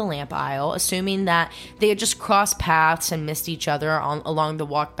back to the lamp aisle, assuming that they had just crossed paths and missed each other along the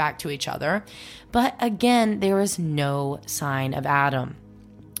walk back to each other. But again, there is no sign of Adam.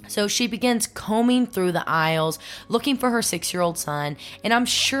 So she begins combing through the aisles, looking for her 6-year-old son, and I'm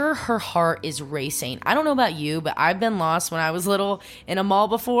sure her heart is racing. I don't know about you, but I've been lost when I was little in a mall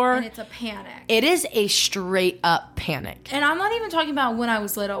before. And it's a panic. It is a straight up panic. And I'm not even talking about when I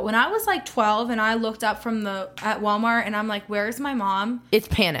was little. When I was like 12 and I looked up at Walmart and I'm like, where's my mom? It's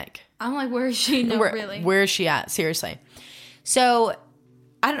panic. I'm like, where is she? No, really. Where is she at? Seriously. So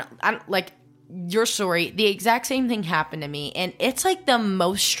I don't like your story. The exact same thing happened to me, and it's like the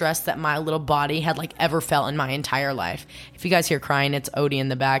most stress that my little body had like ever felt in my entire life. If you guys hear crying, it's Odie in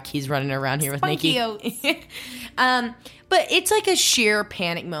the back. He's running around here with Nikki. But it's like a sheer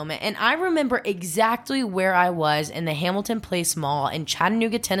panic moment. And I remember exactly where I was in the Hamilton Place Mall in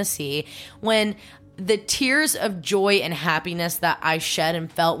Chattanooga, Tennessee, when the tears of joy and happiness that I shed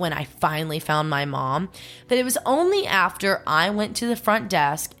and felt when I finally found my mom. But it was only after I went to the front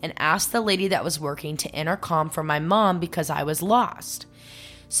desk and asked the lady that was working to intercom for my mom because I was lost.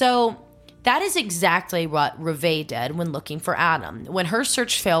 So that is exactly what Reve did when looking for Adam. When her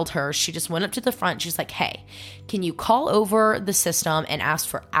search failed her, she just went up to the front. She's like, hey, can you call over the system and ask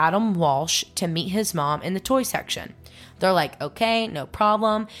for Adam Walsh to meet his mom in the toy section? They're like, okay, no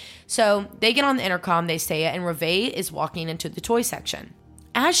problem. So they get on the intercom, they say it, and Reve is walking into the toy section.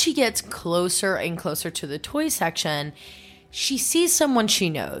 As she gets closer and closer to the toy section, she sees someone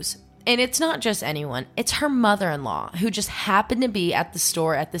she knows. And it's not just anyone, it's her mother-in-law who just happened to be at the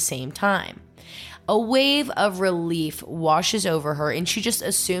store at the same time. A wave of relief washes over her and she just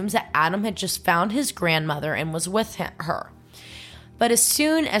assumes that Adam had just found his grandmother and was with her. But as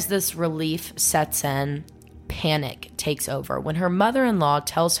soon as this relief sets in, panic takes over when her mother-in-law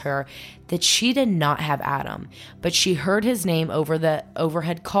tells her that she did not have Adam, but she heard his name over the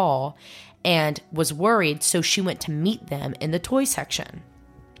overhead call and was worried, so she went to meet them in the toy section.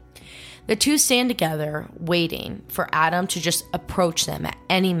 The two stand together, waiting for Adam to just approach them at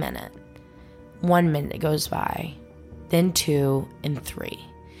any minute. 1 minute goes by, then 2 and 3.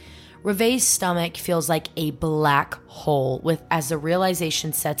 Reve's stomach feels like a black hole as the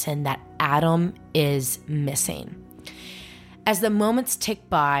realization sets in that Adam is missing. As the moments tick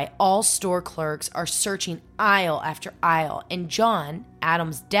by, all store clerks are searching aisle after aisle, and John,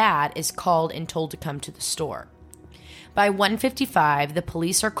 Adam's dad, is called and told to come to the store. By 1:55, the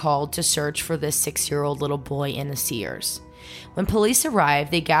police are called to search for this 6-year-old little boy in a Sears. When police arrive,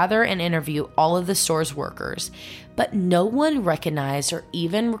 they gather and interview all of the store's workers, but no one recognized or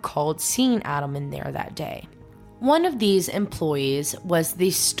even recalled seeing Adam in there that day. One of these employees was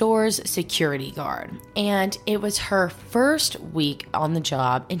the store's security guard, and it was her first week on the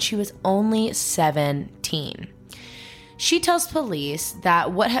job, and she was only 17. She tells police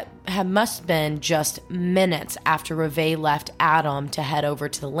that what must have been just minutes after Reve left Adam to head over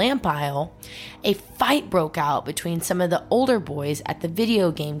to the lamp aisle, a fight broke out between some of the older boys at the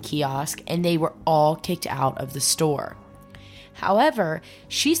video game kiosk, and they were all kicked out of the store. However,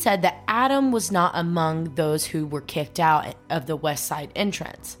 she said that Adam was not among those who were kicked out of the West Side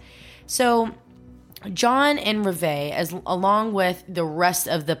entrance. So John and Reve, along with the rest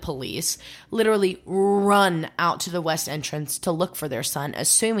of the police, literally run out to the west entrance to look for their son,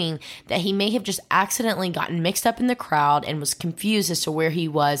 assuming that he may have just accidentally gotten mixed up in the crowd and was confused as to where he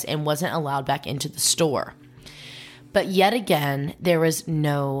was and wasn't allowed back into the store. But yet again, there was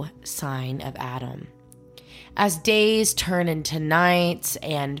no sign of Adam. As days turn into nights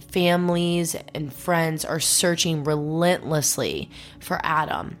and families and friends are searching relentlessly for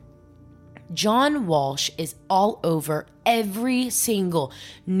Adam, John Walsh is all over every single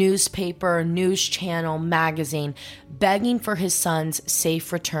newspaper, news channel, magazine, begging for his son's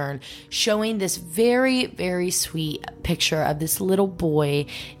safe return, showing this very, very sweet picture of this little boy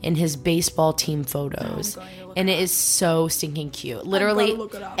in his baseball team photos. And it is so stinking cute. Literally,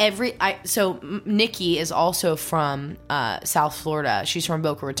 Nikki is also from South Florida. She's from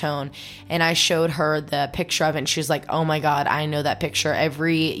Boca Raton, and I showed her the picture of it, and she's like, "Oh my God, I know that picture."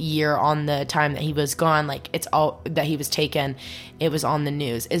 Every year on the time that he was gone, like it's all that he was taken, it was on the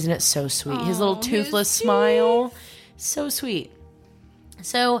news. Isn't it so sweet? His little toothless smile, so sweet.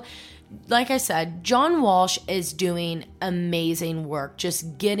 So, like I said, John Walsh is doing amazing work,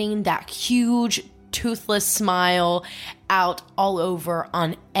 just getting that huge toothless smile out all over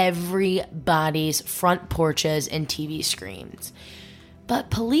on everybody's front porches and TV screens. But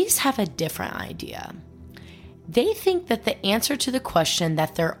police have a different idea. They think that the answer to the question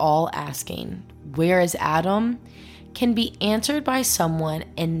that they're all asking, where is Adam, can be answered by someone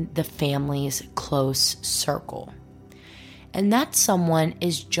in the family's close circle. And that someone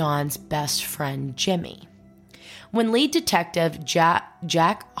is John's best friend, Jimmy. When lead detective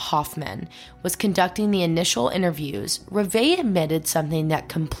Jack Hoffman was conducting the initial interviews, Reve admitted something that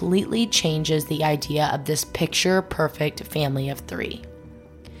completely changes the idea of this picture-perfect family of 3.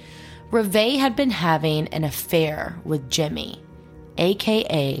 Reve had been having an affair with Jimmy,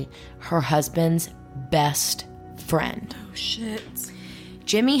 aka her husband's best friend. Oh, shit.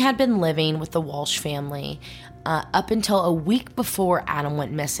 Jimmy had been living with the Walsh family up until a week before Adam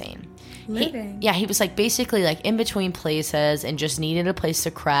went missing. He was like basically like in between places and just needed a place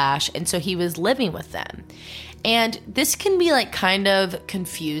to crash, and so he was living with them. And this can be like kind of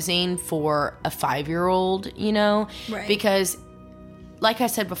confusing for a 5-year-old, you know, right? Because like I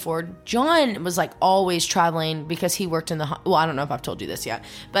said before, John was like always traveling because he worked in the, well, I don't know if I've told you this yet,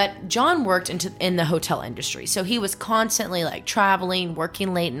 but John worked in the hotel industry. So he was constantly like traveling,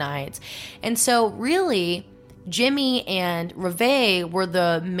 working late nights. And so really, Jimmy and Reve were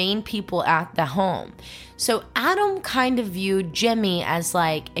the main people at the home. So Adam kind of viewed Jimmy as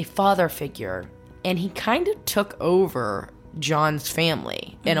like a father figure, and he kind of took over John's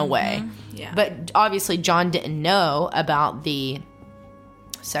family in a way. Yeah. But obviously John didn't know about the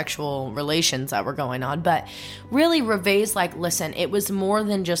sexual relations that were going on. But really, Reve's like, listen, it was more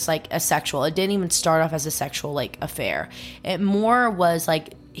than just like a sexual. It didn't even start off as a sexual like affair. It more was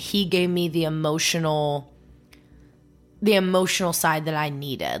like he gave me the emotional side that I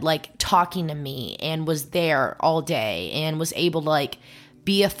needed, like talking to me, and was there all day and was able to like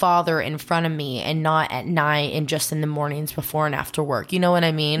be a father in front of me and not at night and just in the mornings before and after work. You know what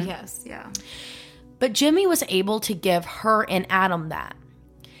I mean? Yes, yeah. But Jimmy was able to give her and Adam that.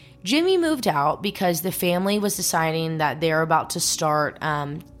 Jimmy moved out because the family was deciding that they're about to start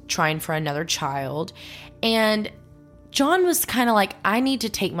trying for another child. And John was kind of like, I need to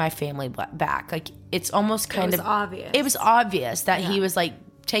take my family back. Like, it's almost kind of obvious. It was obvious that he was like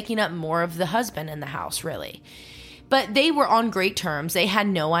taking up more of the husband in the house, really. But they were on great terms. They had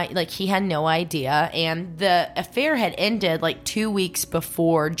he had no idea. And the affair had ended like 2 weeks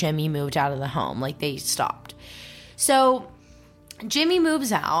before Jimmy moved out of the home. Like, they stopped. So Jimmy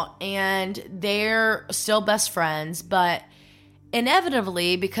moves out and they're still best friends, but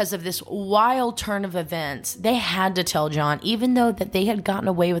inevitably, because of this wild turn of events, they had to tell John, even though that they had gotten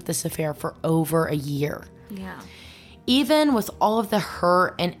away with this affair for over a year. Yeah. Even with all of the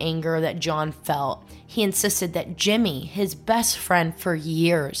hurt and anger that John felt, he insisted that Jimmy, his best friend for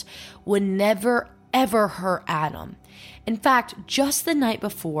years, would never, ever hurt Adam. In fact, just the night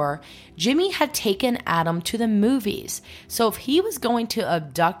before, Jimmy had taken Adam to the movies. So if he was going to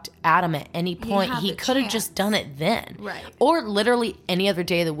abduct Adam at any point, he could have just done it then. Right. Or literally any other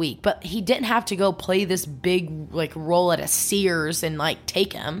day of the week. But he didn't have to go play this big like role at a Sears and like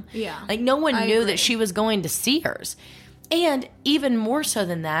take him. Yeah. Like, no one knew that she was going to Sears. And even more so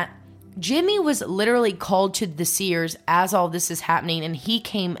than that, Jimmy was literally called to the Sears as all this is happening, and he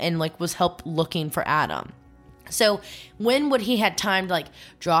came and like was helped looking for Adam. So when would he had time to like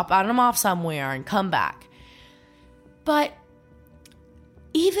drop Adam off somewhere and come back? But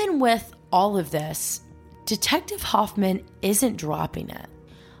even with all of this, Detective Hoffman isn't dropping it.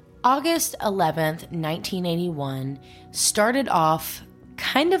 August 11th, 1981 started off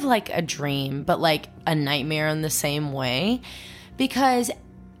kind of like a dream, but like a nightmare in the same way, because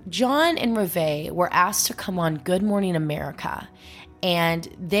John and Reve were asked to come on Good Morning America, and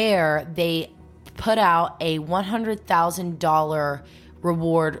there they put out a $100,000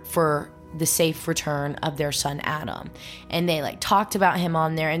 reward for the safe return of their son Adam. And they like talked about him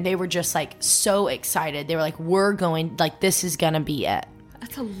on there, and they were just like so excited. They were like, we're going, like, this is gonna be it.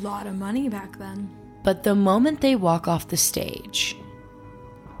 That's a lot of money back then. But the moment they walk off the stage,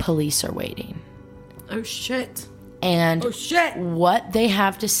 police are waiting. Oh shit. And what they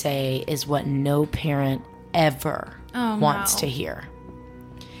have to say is what no parent ever wants to hear.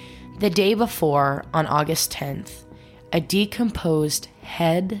 The day before, on August 10th, a decomposed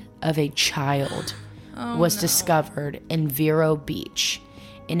head of a child was discovered in Vero Beach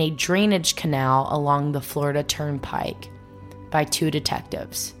in a drainage canal along the Florida Turnpike by two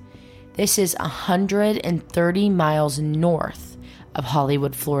detectives. This is 130 miles north of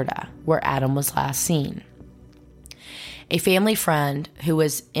Hollywood, Florida, where Adam was last seen. A family friend who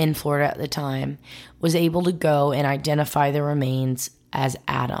was in Florida at the time was able to go and identify the remains as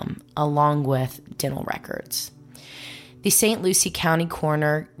Adam, along with dental records. The St. Lucie County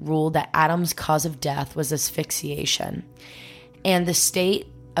coroner ruled that Adam's cause of death was asphyxiation, and the state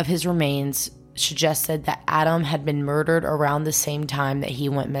of his remains suggested that Adam had been murdered around the same time that he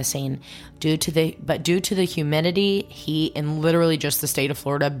went missing, due to the humidity, heat, and literally just the state of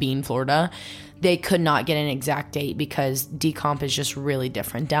Florida being Florida, they could not get an exact date because decomp is just really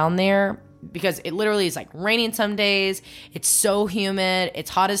different down there. Because it literally is like raining some days, it's so humid, it's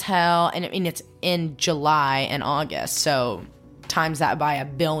hot as hell, and I mean, it's in July and August, so times that by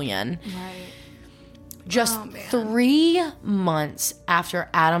 1 billion. Right. Just 3 months after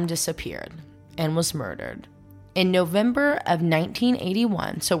Adam disappeared and was murdered, in November of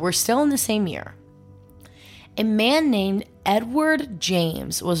 1981, so we're still in the same year, a man named Edward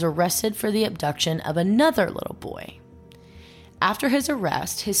James was arrested for the abduction of another little boy. After his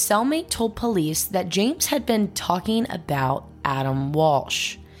arrest, his cellmate told police that James had been talking about Adam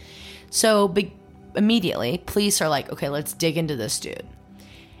Walsh. So immediately, police are like, okay, let's dig into this dude.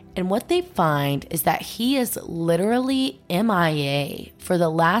 And what they find is that he is literally MIA for the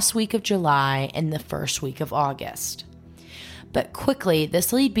last week of July and the first week of August. But quickly,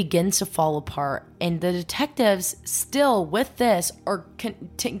 this lead begins to fall apart, and the detectives still, with this, are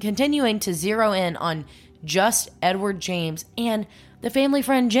continuing to zero in on just Edward James and the family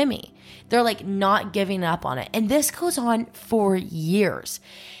friend Jimmy. They're like not giving up on it. And this goes on for years.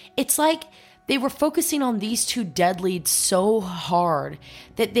 It's like they were focusing on these two dead leads so hard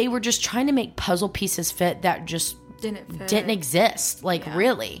that they were just trying to make puzzle pieces fit that just didn't exist. Like,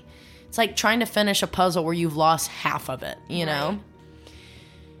 really. It's like trying to finish a puzzle where you've lost half of it, you know?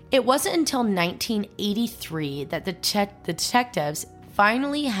 It wasn't until 1983 that the detectives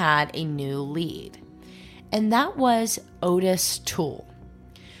finally had a new lead. And that was Otis Toole.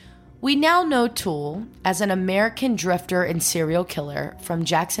 We now know Toole as an American drifter and serial killer from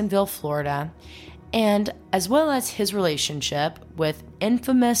Jacksonville, Florida, and as well as his relationship with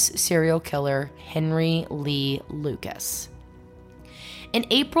infamous serial killer Henry Lee Lucas. In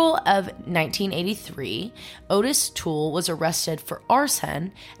April of 1983, Otis Toole was arrested for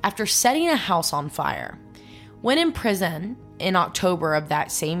arson after setting a house on fire. When in prison in October of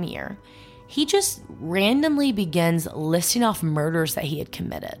that same year, he just randomly begins listing off murders that he had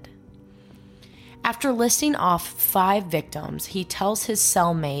committed. After listing off 5 victims, he tells his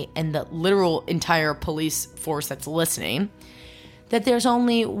cellmate and the literal entire police force that's listening that there's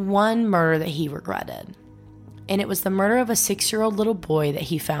only one murder that he regretted. And it was the murder of a 6-year-old little boy that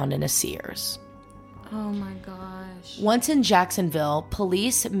he found in a Sears. Oh my gosh. Once in Jacksonville,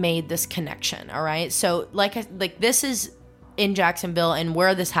 police made this connection, all right? So like this is in Jacksonville, and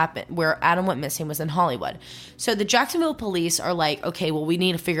where this happened, where Adam went missing, was in Hollywood. So the Jacksonville police are like, okay, well, we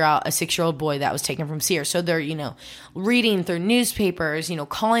need to figure out a 6-year-old boy that was taken from Sears. So they're, reading through newspapers,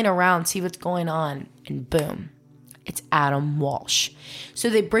 calling around, see what's going on, and boom, it's Adam Walsh. So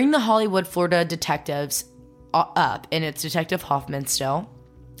they bring the Hollywood, Florida detectives up, and it's Detective Hoffman still.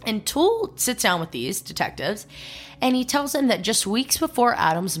 And Toole sits down with these detectives, and he tells them that just weeks before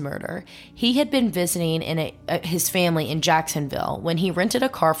Adam's murder, he had been visiting his family in Jacksonville when he rented a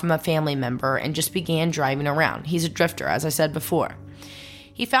car from a family member and just began driving around. He's a drifter, as I said before.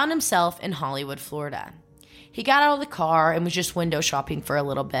 He found himself in Hollywood, Florida. He got out of the car and was just window shopping for a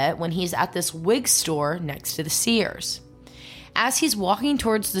little bit when he's at this wig store next to the Sears. As he's walking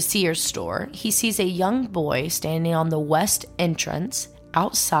towards the Sears store, he sees a young boy standing on the west entrance,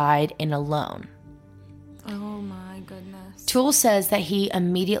 outside and alone. Oh my goodness. Toole says that he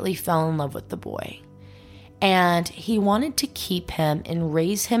immediately fell in love with the boy, and he wanted to keep him and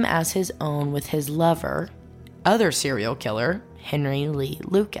raise him as his own with his lover, other serial killer, Henry Lee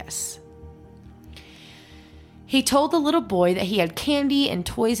Lucas. He told the little boy that he had candy and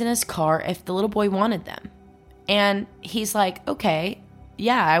toys in his car if the little boy wanted them. And he's like, okay,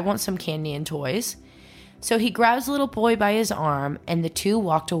 yeah, I want some candy and toys. So he grabs the little boy by his arm, and the two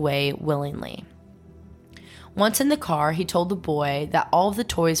walked away willingly. Once in the car, he told the boy that all of the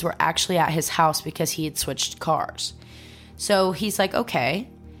toys were actually at his house because he had switched cars. So he's like, okay.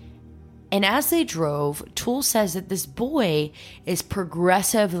 And as they drove, Toole says that this boy is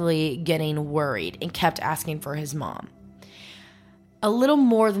progressively getting worried and kept asking for his mom. A little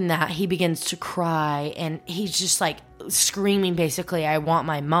more than that, he begins to cry, and he's just like screaming, basically, I want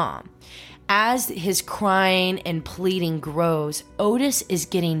my mom. As his crying and pleading grows, Otis is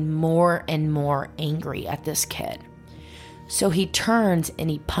getting more and more angry at this kid. So he turns and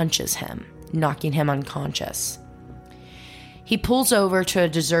he punches him, knocking him unconscious. He pulls over to a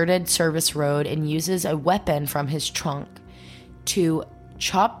deserted service road and uses a weapon from his trunk to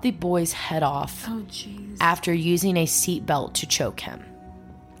chop the boy's head off after using a seatbelt to choke him.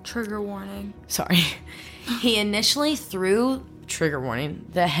 Trigger warning. Sorry. He initially threw, trigger warning,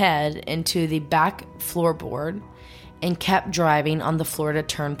 the head into the back floorboard and kept driving on the Florida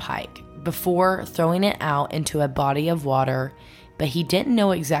Turnpike before throwing it out into a body of water, but he didn't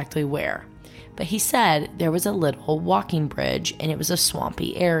know exactly where. But he said there was a little walking bridge and it was a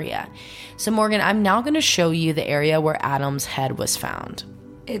swampy area. So Morgan, I'm now going to show you the area where Adam's head was found.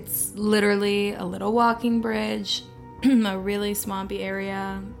 It's literally a little walking bridge, a really swampy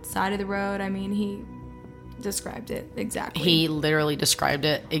area, side of the road. I mean, he described it exactly. He literally described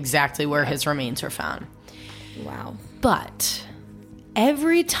it exactly where his remains were found. Wow. But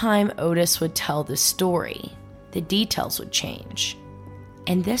every time Otis would tell the story, the details would change.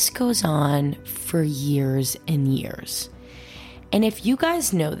 And this goes on for years and years. And if you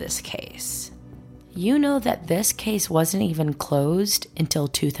guys know this case, you know that this case wasn't even closed until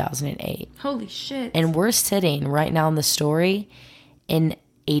 2008. Holy shit. And we're sitting right now in the story in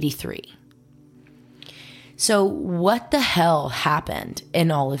 83. So what the hell happened in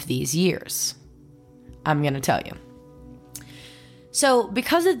all of these years? I'm going to tell you. So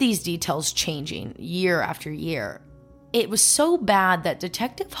because of these details changing year after year, it was so bad that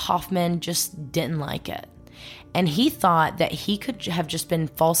Detective Hoffman just didn't like it. And he thought that he could have just been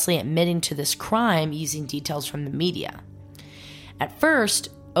falsely admitting to this crime using details from the media. At first,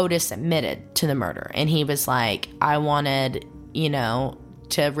 Otis admitted to the murder, and he was like, I wanted,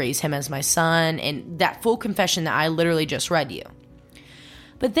 to raise him as my son, and that full confession that I literally just read you.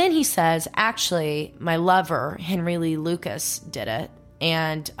 But then he says, actually, my lover, Henry Lee Lucas, did it,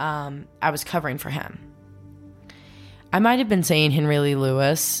 and I was covering for him. I might have been saying Henry Lee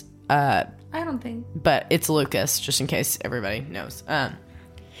Lewis. I don't think. But it's Lucas, just in case everybody knows. But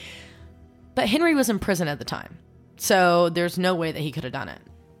Henry was in prison at the time, so there's no way that he could have done it.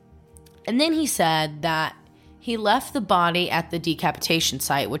 And then he said that he left the body at the decapitation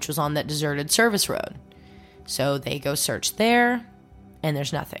site, which was on that deserted service road. So they go search there, and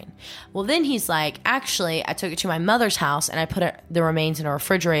there's nothing. Well, then he's like, actually, I took it to my mother's house, and I put the remains in a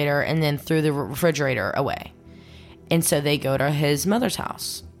refrigerator and then threw the refrigerator away. And so they go to his mother's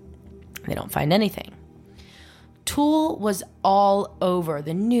house. They don't find anything. Toole was all over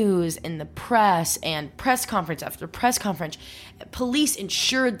the news and the press, and press conference after press conference. Police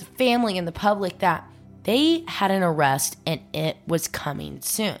assured the family and the public that they had an arrest and it was coming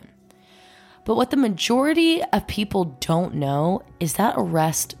soon. But what the majority of people don't know is that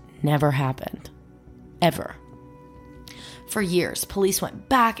arrest never happened. Ever. For years, police went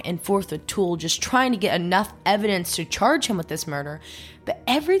back and forth with Toole just trying to get enough evidence to charge him with this murder, but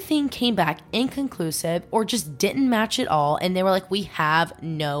everything came back inconclusive or just didn't match at all, and they were like, we have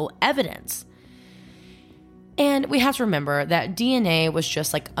no evidence. And we have to remember that DNA was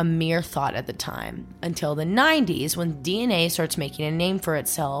just like a mere thought at the time, until the 90s when DNA starts making a name for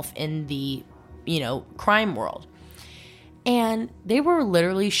itself in the, crime world. And they were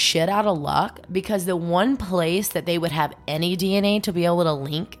literally shit out of luck because the one place that they would have any DNA to be able to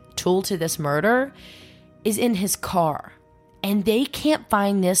link Toole to this murder is in his car. And they can't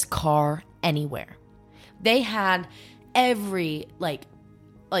find this car anywhere. They had every like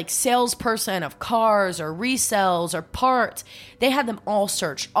salesperson of cars or resells or parts. They had them all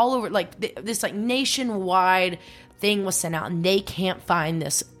searched all over. This nationwide thing was sent out, and they can't find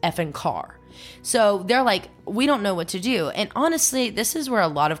this effing car. So they're like, we don't know what to do. And honestly, this is where a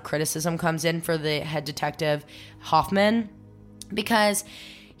lot of criticism comes in for the head detective, Hoffman, because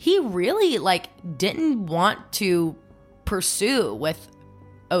he really didn't want to pursue with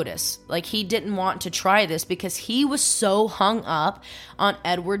Otis. He didn't want to try this because he was so hung up on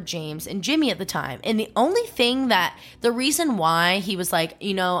Edward, James, and Jimmy at the time. And the reason why he was like,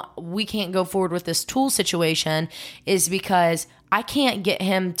 we can't go forward with this Toole situation is because I can't get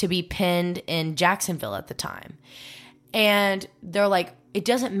him to be pinned in Jacksonville at the time. And they're like, it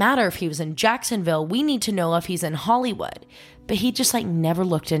doesn't matter if he was in Jacksonville. We need to know if he's in Hollywood. But he just never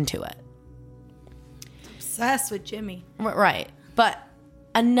looked into it. Obsessed with Jimmy. Right. But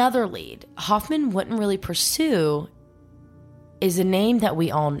another lead Hoffman wouldn't really pursue is a name that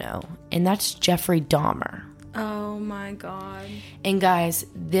we all know, and that's Jeffrey Dahmer. Oh my God. And guys,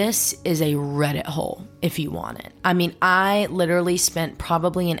 this is a Reddit hole if you want it. I mean, I literally spent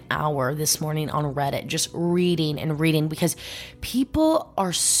probably an hour this morning on Reddit just reading and reading because people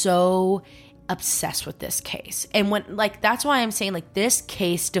are so obsessed with this case. And that's why I'm saying this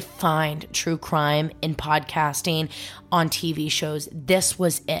case defined true crime in podcasting, on TV shows. This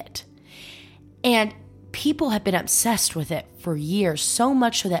was it. And people have been obsessed with it for years, so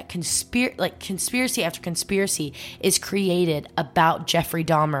much so that conspiracy after conspiracy is created about Jeffrey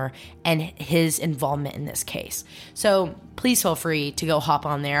Dahmer and his involvement in this case. So please feel free to go hop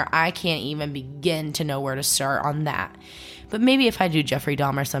on there. I can't even begin to know where to start on that. But maybe if I do Jeffrey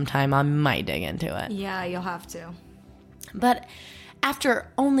Dahmer sometime, I might dig into it. Yeah, you'll have to. But after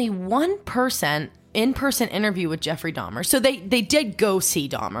only one in-person interview with Jeffrey Dahmer, so they did go see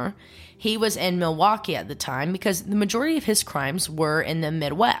Dahmer. He was in Milwaukee at the time because the majority of his crimes were in the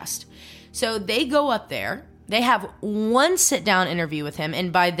Midwest. So they go up there. They have one sit-down interview with him,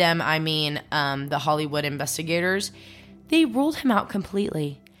 and by them, I mean the Hollywood investigators. They ruled him out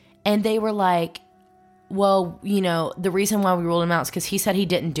completely. And they were like, well, the reason why we ruled him out is because he said he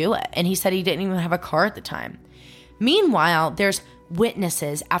didn't do it. And he said he didn't even have a car at the time. Meanwhile, there's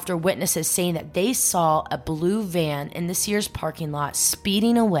witnesses after witnesses saying that they saw a blue van in the Sears parking lot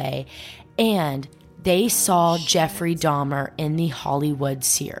speeding away, and they saw Jeffrey Dahmer in the Hollywood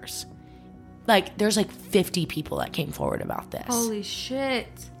Sears. There's 50 people that came forward about this. Holy shit.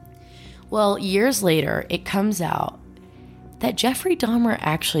 Well, years later, it comes out that Jeffrey Dahmer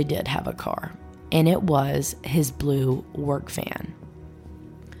actually did have a car. and it was his blue work van.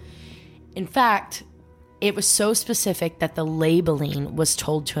 In fact, it was so specific that the labeling was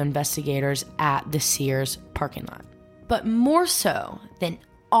told to investigators at the Sears parking lot. But more so than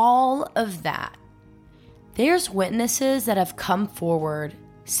all of that, there's witnesses that have come forward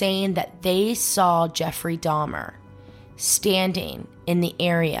saying that they saw Jeffrey Dahmer standing in the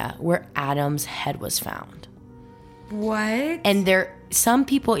area where Adam's head was found. What? And some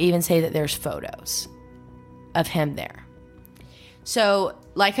people even say that there's photos of him there. So,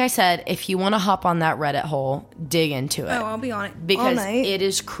 like I said, if you want to hop on that Reddit hole, dig into it. Oh, I'll be on it because all night. It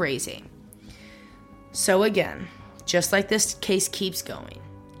is crazy. So again, just like this case keeps going,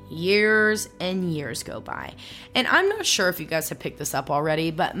 years and years go by. And I'm not sure if you guys have picked this up already,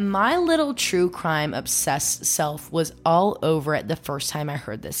 but my little true crime obsessed self was all over it the first time I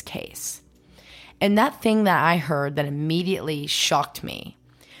heard this case. And that thing that I heard that immediately shocked me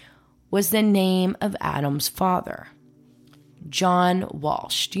was the name of Adam's father, John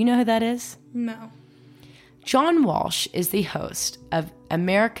Walsh. Do you know who that is? No. John Walsh is the host of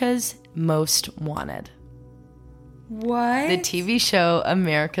America's Most Wanted. What? The TV show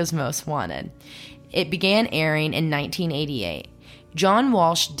America's Most Wanted. It began airing in 1988. John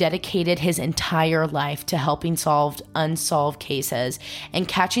Walsh dedicated his entire life to helping solve unsolved cases and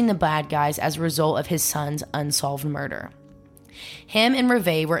catching the bad guys as a result of his son's unsolved murder. Him and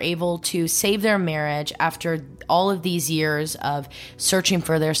Reve were able to save their marriage after all of these years of searching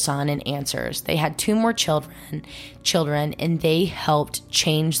for their son and answers. They had 2 more children, and they helped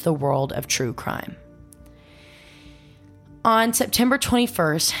change the world of true crime. On September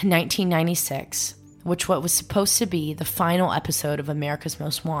 21st, 1996, which was supposed to be the final episode of America's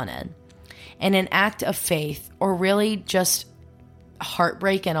Most Wanted, in an act of faith, or really just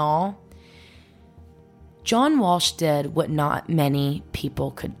heartbreak and all, John Walsh did what not many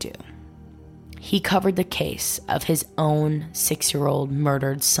people could do. He covered the case of his own 6-year-old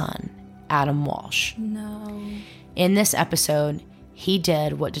murdered son, Adam Walsh. No. In this episode, he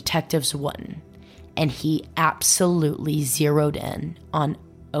did what detectives wouldn't, and he absolutely zeroed in on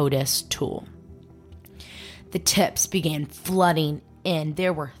Otis Toole. The tips began flooding in.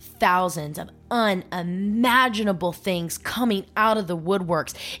 There were thousands of unimaginable things coming out of the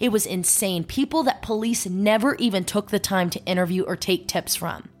woodworks. It was insane. People that police never even took the time to interview or take tips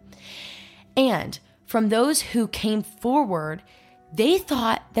from. And from those who came forward, they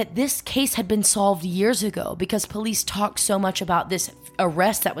thought that this case had been solved years ago because police talked so much about this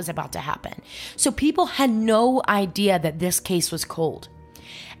arrest that was about to happen. So people had no idea that this case was cold.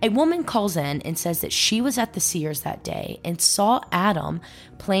 A woman calls in and says that she was at the Sears that day and saw Adam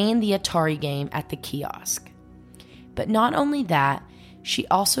playing the Atari game at the kiosk. But not only that, she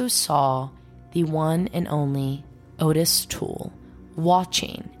also saw the one and only Otis Toole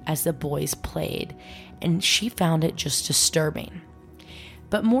watching as the boys played, and she found it just disturbing.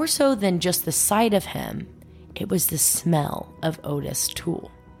 But more so than just the sight of him, it was the smell of Otis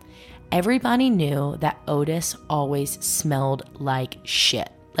Toole. Everybody knew that Otis always smelled like shit.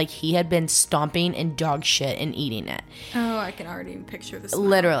 Like he had been stomping in dog shit and eating it. Oh, I can already picture this.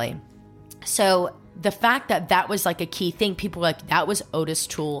 Literally. So the fact that that was like a key thing, people were like, that was Otis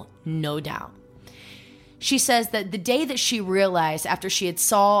Toole, no doubt. She says that the day that she realized after she had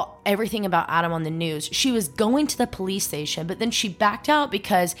saw everything about Adam on the news, she was going to the police station, but then she backed out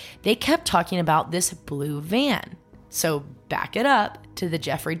because they kept talking about this blue van. So back it up to the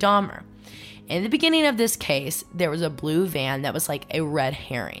Jeffrey Dahmer. In the beginning of this case, there was a blue van that was like a red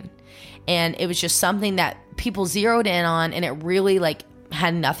herring. And it was just something that people zeroed in on, and it really like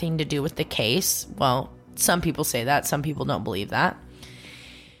had nothing to do with the case. Well, some people say that. Some people don't believe that.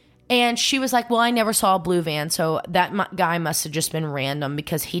 And she was like, well, I never saw a blue van, so that guy must have just been random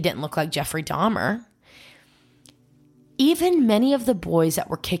because he didn't look like Jeffrey Dahmer. Even many of the boys that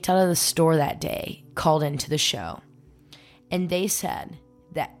were kicked out of the store that day called into the show. And they said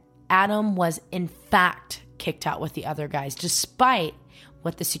that Adam was in fact kicked out with the other guys, despite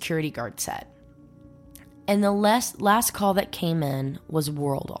what the security guard said. And the last call that came in was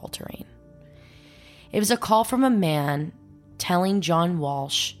world-altering. It was a call from a man telling John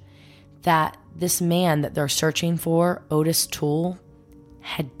Walsh that this man that they're searching for, Otis Toole,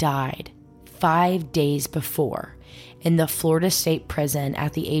 had died 5 days before in the Florida State Prison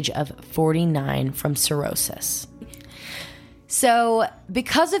at the age of 49 from cirrhosis. So,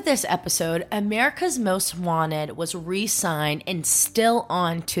 because of this episode, America's Most Wanted was re-signed and still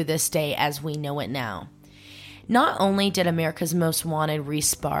on to this day as we know it now. Not only did America's Most Wanted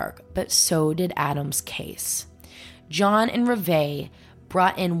re-spark, but so did Adam's case. John and Reve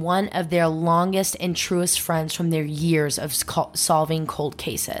brought in one of their longest and truest friends from their years of solving cold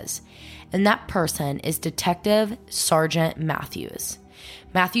cases. And that person is Detective Sergeant Matthews.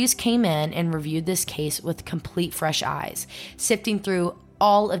 Matthews came in and reviewed this case with complete fresh eyes, sifting through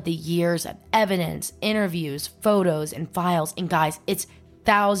all of the years of evidence, interviews, photos, and files. And guys, it's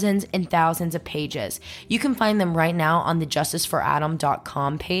thousands and thousands of pages. You can find them right now on the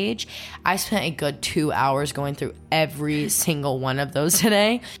justiceforadam.com page. I spent a good 2 hours going through every single one of those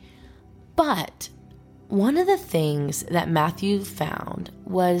today. But one of the things that Matthew found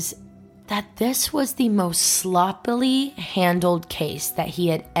was that this was the most sloppily handled case that he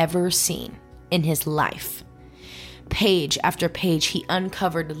had ever seen in his life. Page after page, he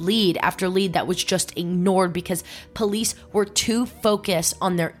uncovered lead after lead that was just ignored because police were too focused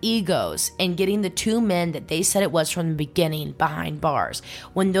on their egos and getting the two men that they said it was from the beginning behind bars,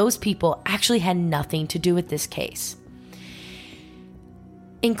 when those people actually had nothing to do with this case.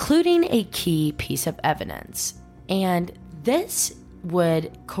 Including a key piece of evidence. And this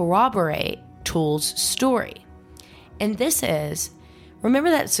would corroborate Toole's story. And this is, remember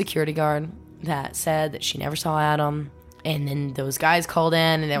that security guard that said that she never saw Adam, and then those guys called in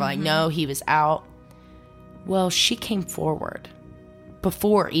and they were like, no, he was out? Well, she came forward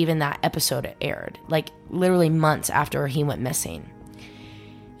before even that episode aired, like literally months after he went missing.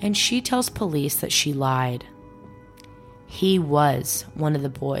 And she tells police that she lied. He was one of the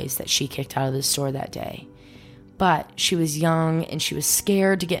boys that she kicked out of the store that day. But she was young and she was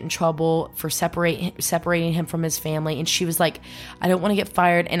scared to get in trouble for separating him from his family. And she was like, I don't want to get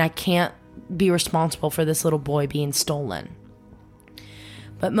fired and I can't be responsible for this little boy being stolen.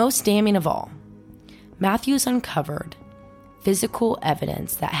 But most damning of all, Matthews uncovered physical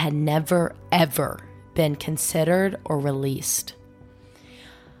evidence that had never, ever been considered or released.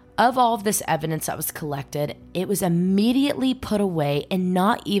 Of all of this evidence that was collected, it was immediately put away and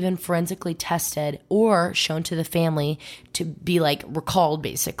not even forensically tested or shown to the family to be like recalled,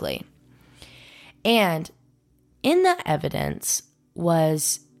 basically. And in that evidence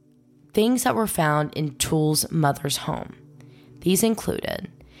was things that were found in Toole's mother's home. These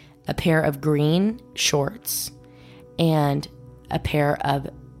included a pair of green shorts and a pair of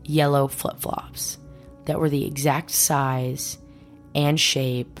yellow flip-flops that were the exact size and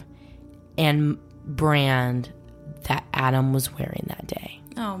shape and brand that Adam was wearing that day.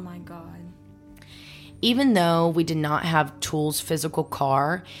 Oh my God. Even though we did not have Toole's physical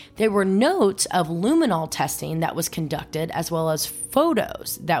car, there were notes of luminol testing that was conducted, as well as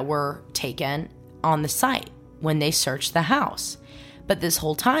photos that were taken on the site when they searched the house. But this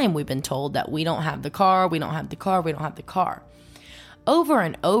whole time we've been told that we don't have the car, we don't have the car, we don't have the car. Over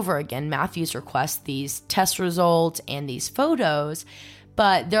and over again, Matthews requests these test results and these photos,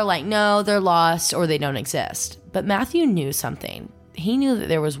 but they're like, no, they're lost or they don't exist. But Matthew knew something. He knew that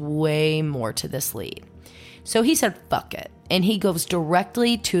there was way more to this lead. So he said, fuck it. And he goes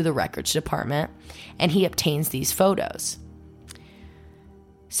directly to the records department and he obtains these photos.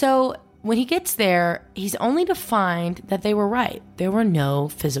 So when he gets there, he's only to find that they were right. There were no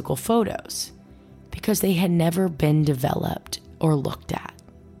physical photos because they had never been developed or looked at.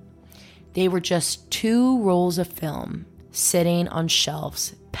 They were just 2 rolls of film sitting on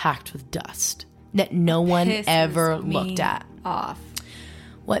shelves packed with dust that no one ever looked at. Off.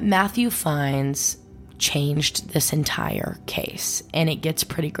 What Matthew finds changed this entire case, and it gets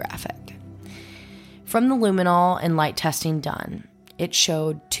pretty graphic. From the luminol and light testing done, it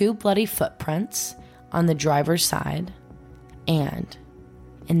showed 2 bloody footprints on the driver's side and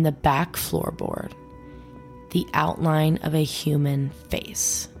in the back floorboard, the outline of a human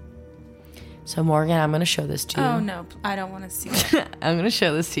face. So Morgan, I'm going to show this to you. Oh no, I don't want to see it. I'm going to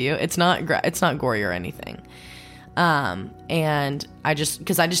show this to you. It's not gory or anything. And I just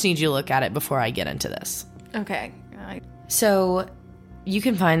need you to look at it before I get into this. Okay. So you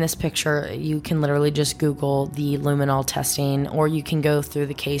can find this picture. You can literally just Google the luminol testing, or you can go through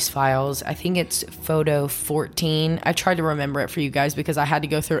the case files. I think it's photo 14. I tried to remember it for you guys because I had to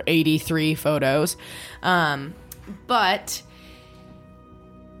go through 83 photos. But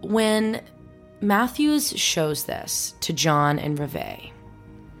when Matthews shows this to John and Reve,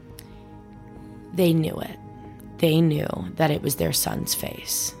 they knew it. They knew that it was their son's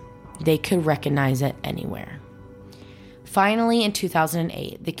face. They could recognize it anywhere. Finally, in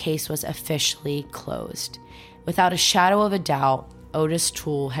 2008, the case was officially closed. Without a shadow of a doubt, Otis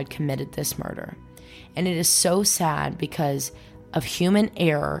Toole had committed this murder. And it is so sad because of human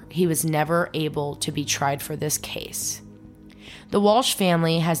error, he was never able to be tried for this case. The Walsh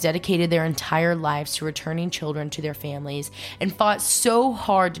family has dedicated their entire lives to returning children to their families and fought so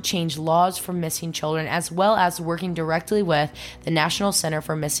hard to change laws for missing children, as well as working directly with the National Center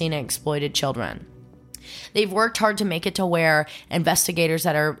for Missing and Exploited Children. They've worked hard to make it to where detectives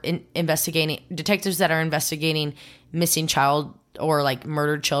that are investigating missing child or like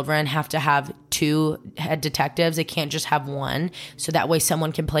murdered children have to have 2 head detectives. They can't just have one. So that way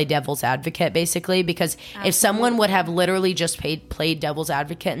someone can play devil's advocate, basically. Because if someone would have literally just played devil's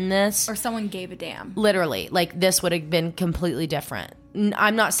advocate in this. Or someone gave a damn. Literally. Like, this would have been completely different.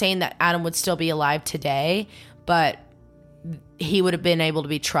 I'm not saying that Adam would still be alive today, but he would have been able to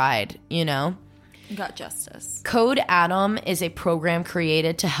be tried, you know? Got justice. Code Adam is a program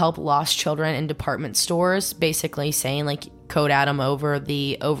created to help lost children in department stores, basically saying like Code Adam over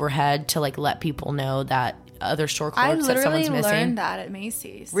the overhead to like let people know that other store clerks that someone's missing. I literally learned that at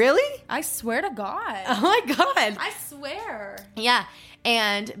Macy's. Really? I swear to God. Oh my God. I swear. Yeah.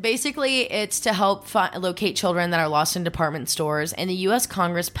 And basically, it's to help locate children that are lost in department stores. And the U.S.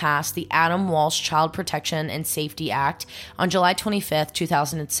 Congress passed the Adam Walsh Child Protection and Safety Act on July 25th,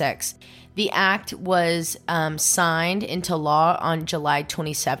 2006. The act was signed into law on July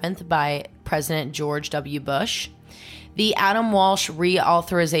 27th by President George W. Bush. The Adam Walsh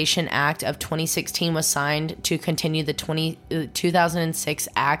Reauthorization Act of 2016 was signed to continue the 2006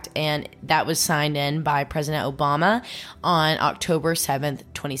 Act, and that was signed in by President Obama on October 7th,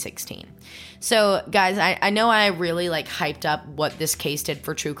 2016. So, guys, I know I really, like, hyped up what this case did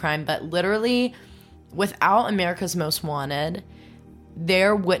for true crime, but literally, without America's Most Wanted,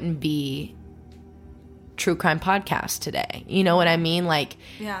 there wouldn't be true crime podcast today. You know what I mean? Like,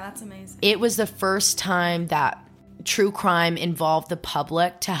 yeah, that's amazing. It was the first time that true crime involved the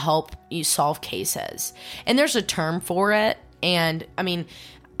public to help you solve cases. And there's a term for it. And I mean,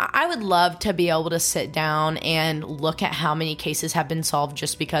 I would love to be able to sit down and look at how many cases have been solved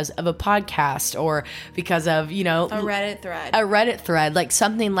just because of a podcast or because of, you know, a Reddit thread, like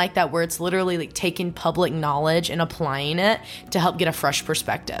something like that, where it's literally like taking public knowledge and applying it to help get a fresh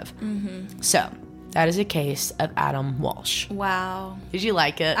perspective. Mm-hmm. So that is a case of Adam Walsh. Wow. Did you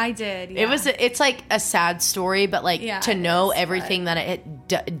like it? I did. Yeah. It's like a sad story, but like to know everything that it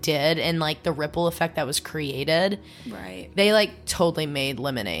did and like the ripple effect that was created. Right. They like totally made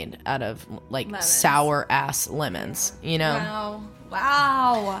lemonade out of like sour ass lemons, you know?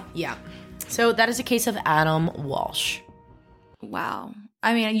 Wow. Yeah. So that is a case of Adam Walsh. Wow.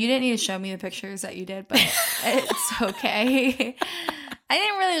 I mean, you didn't need to show me the pictures that you did, but it's okay. I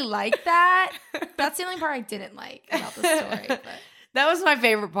didn't really like that. That's the only part I didn't like about the story. But that was my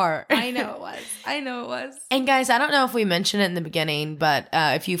favorite part. I know it was. And guys, I don't know if we mentioned it in the beginning, but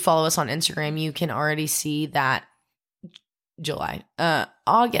if you follow us on Instagram, you can already see that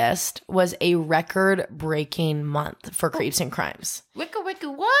August was a record-breaking month for Creeps and Crimes. Wicca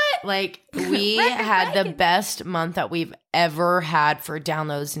what? Like, we had the best month that we've ever had for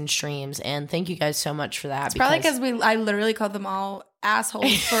downloads and streams, and thank you guys so much for that. It's probably because I literally called them all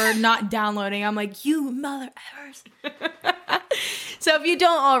assholes for not downloading. I'm like, you mother effers. So if you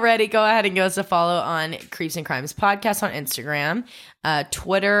don't already, go ahead and give us a follow on Creeps and Crimes Podcast on Instagram,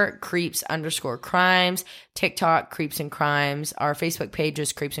 Twitter, Creeps_Crimes, TikTok, Creeps and Crimes. Our Facebook page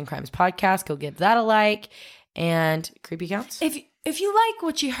is Creeps and Crimes Podcast. Go give that a like. And creepy counts. If you like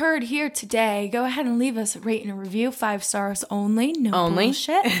what you heard here today, go ahead and leave us a rate and a review. 5 stars only. No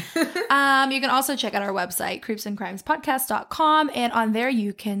bullshit. You can also check out our website, creepsandcrimespodcast.com. And on there,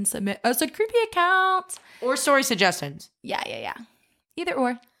 you can submit us a creepy account. Or story suggestions. Yeah. Either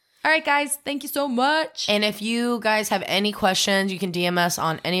or. All right, guys. Thank you so much. And if you guys have any questions, you can DM us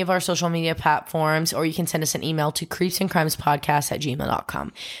on any of our social media platforms, or you can send us an email to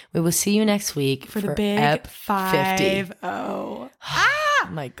creepsandcrimespodcast@gmail.com. We will see you next week for the big Ep50. 50. Oh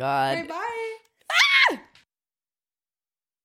my God. Bye.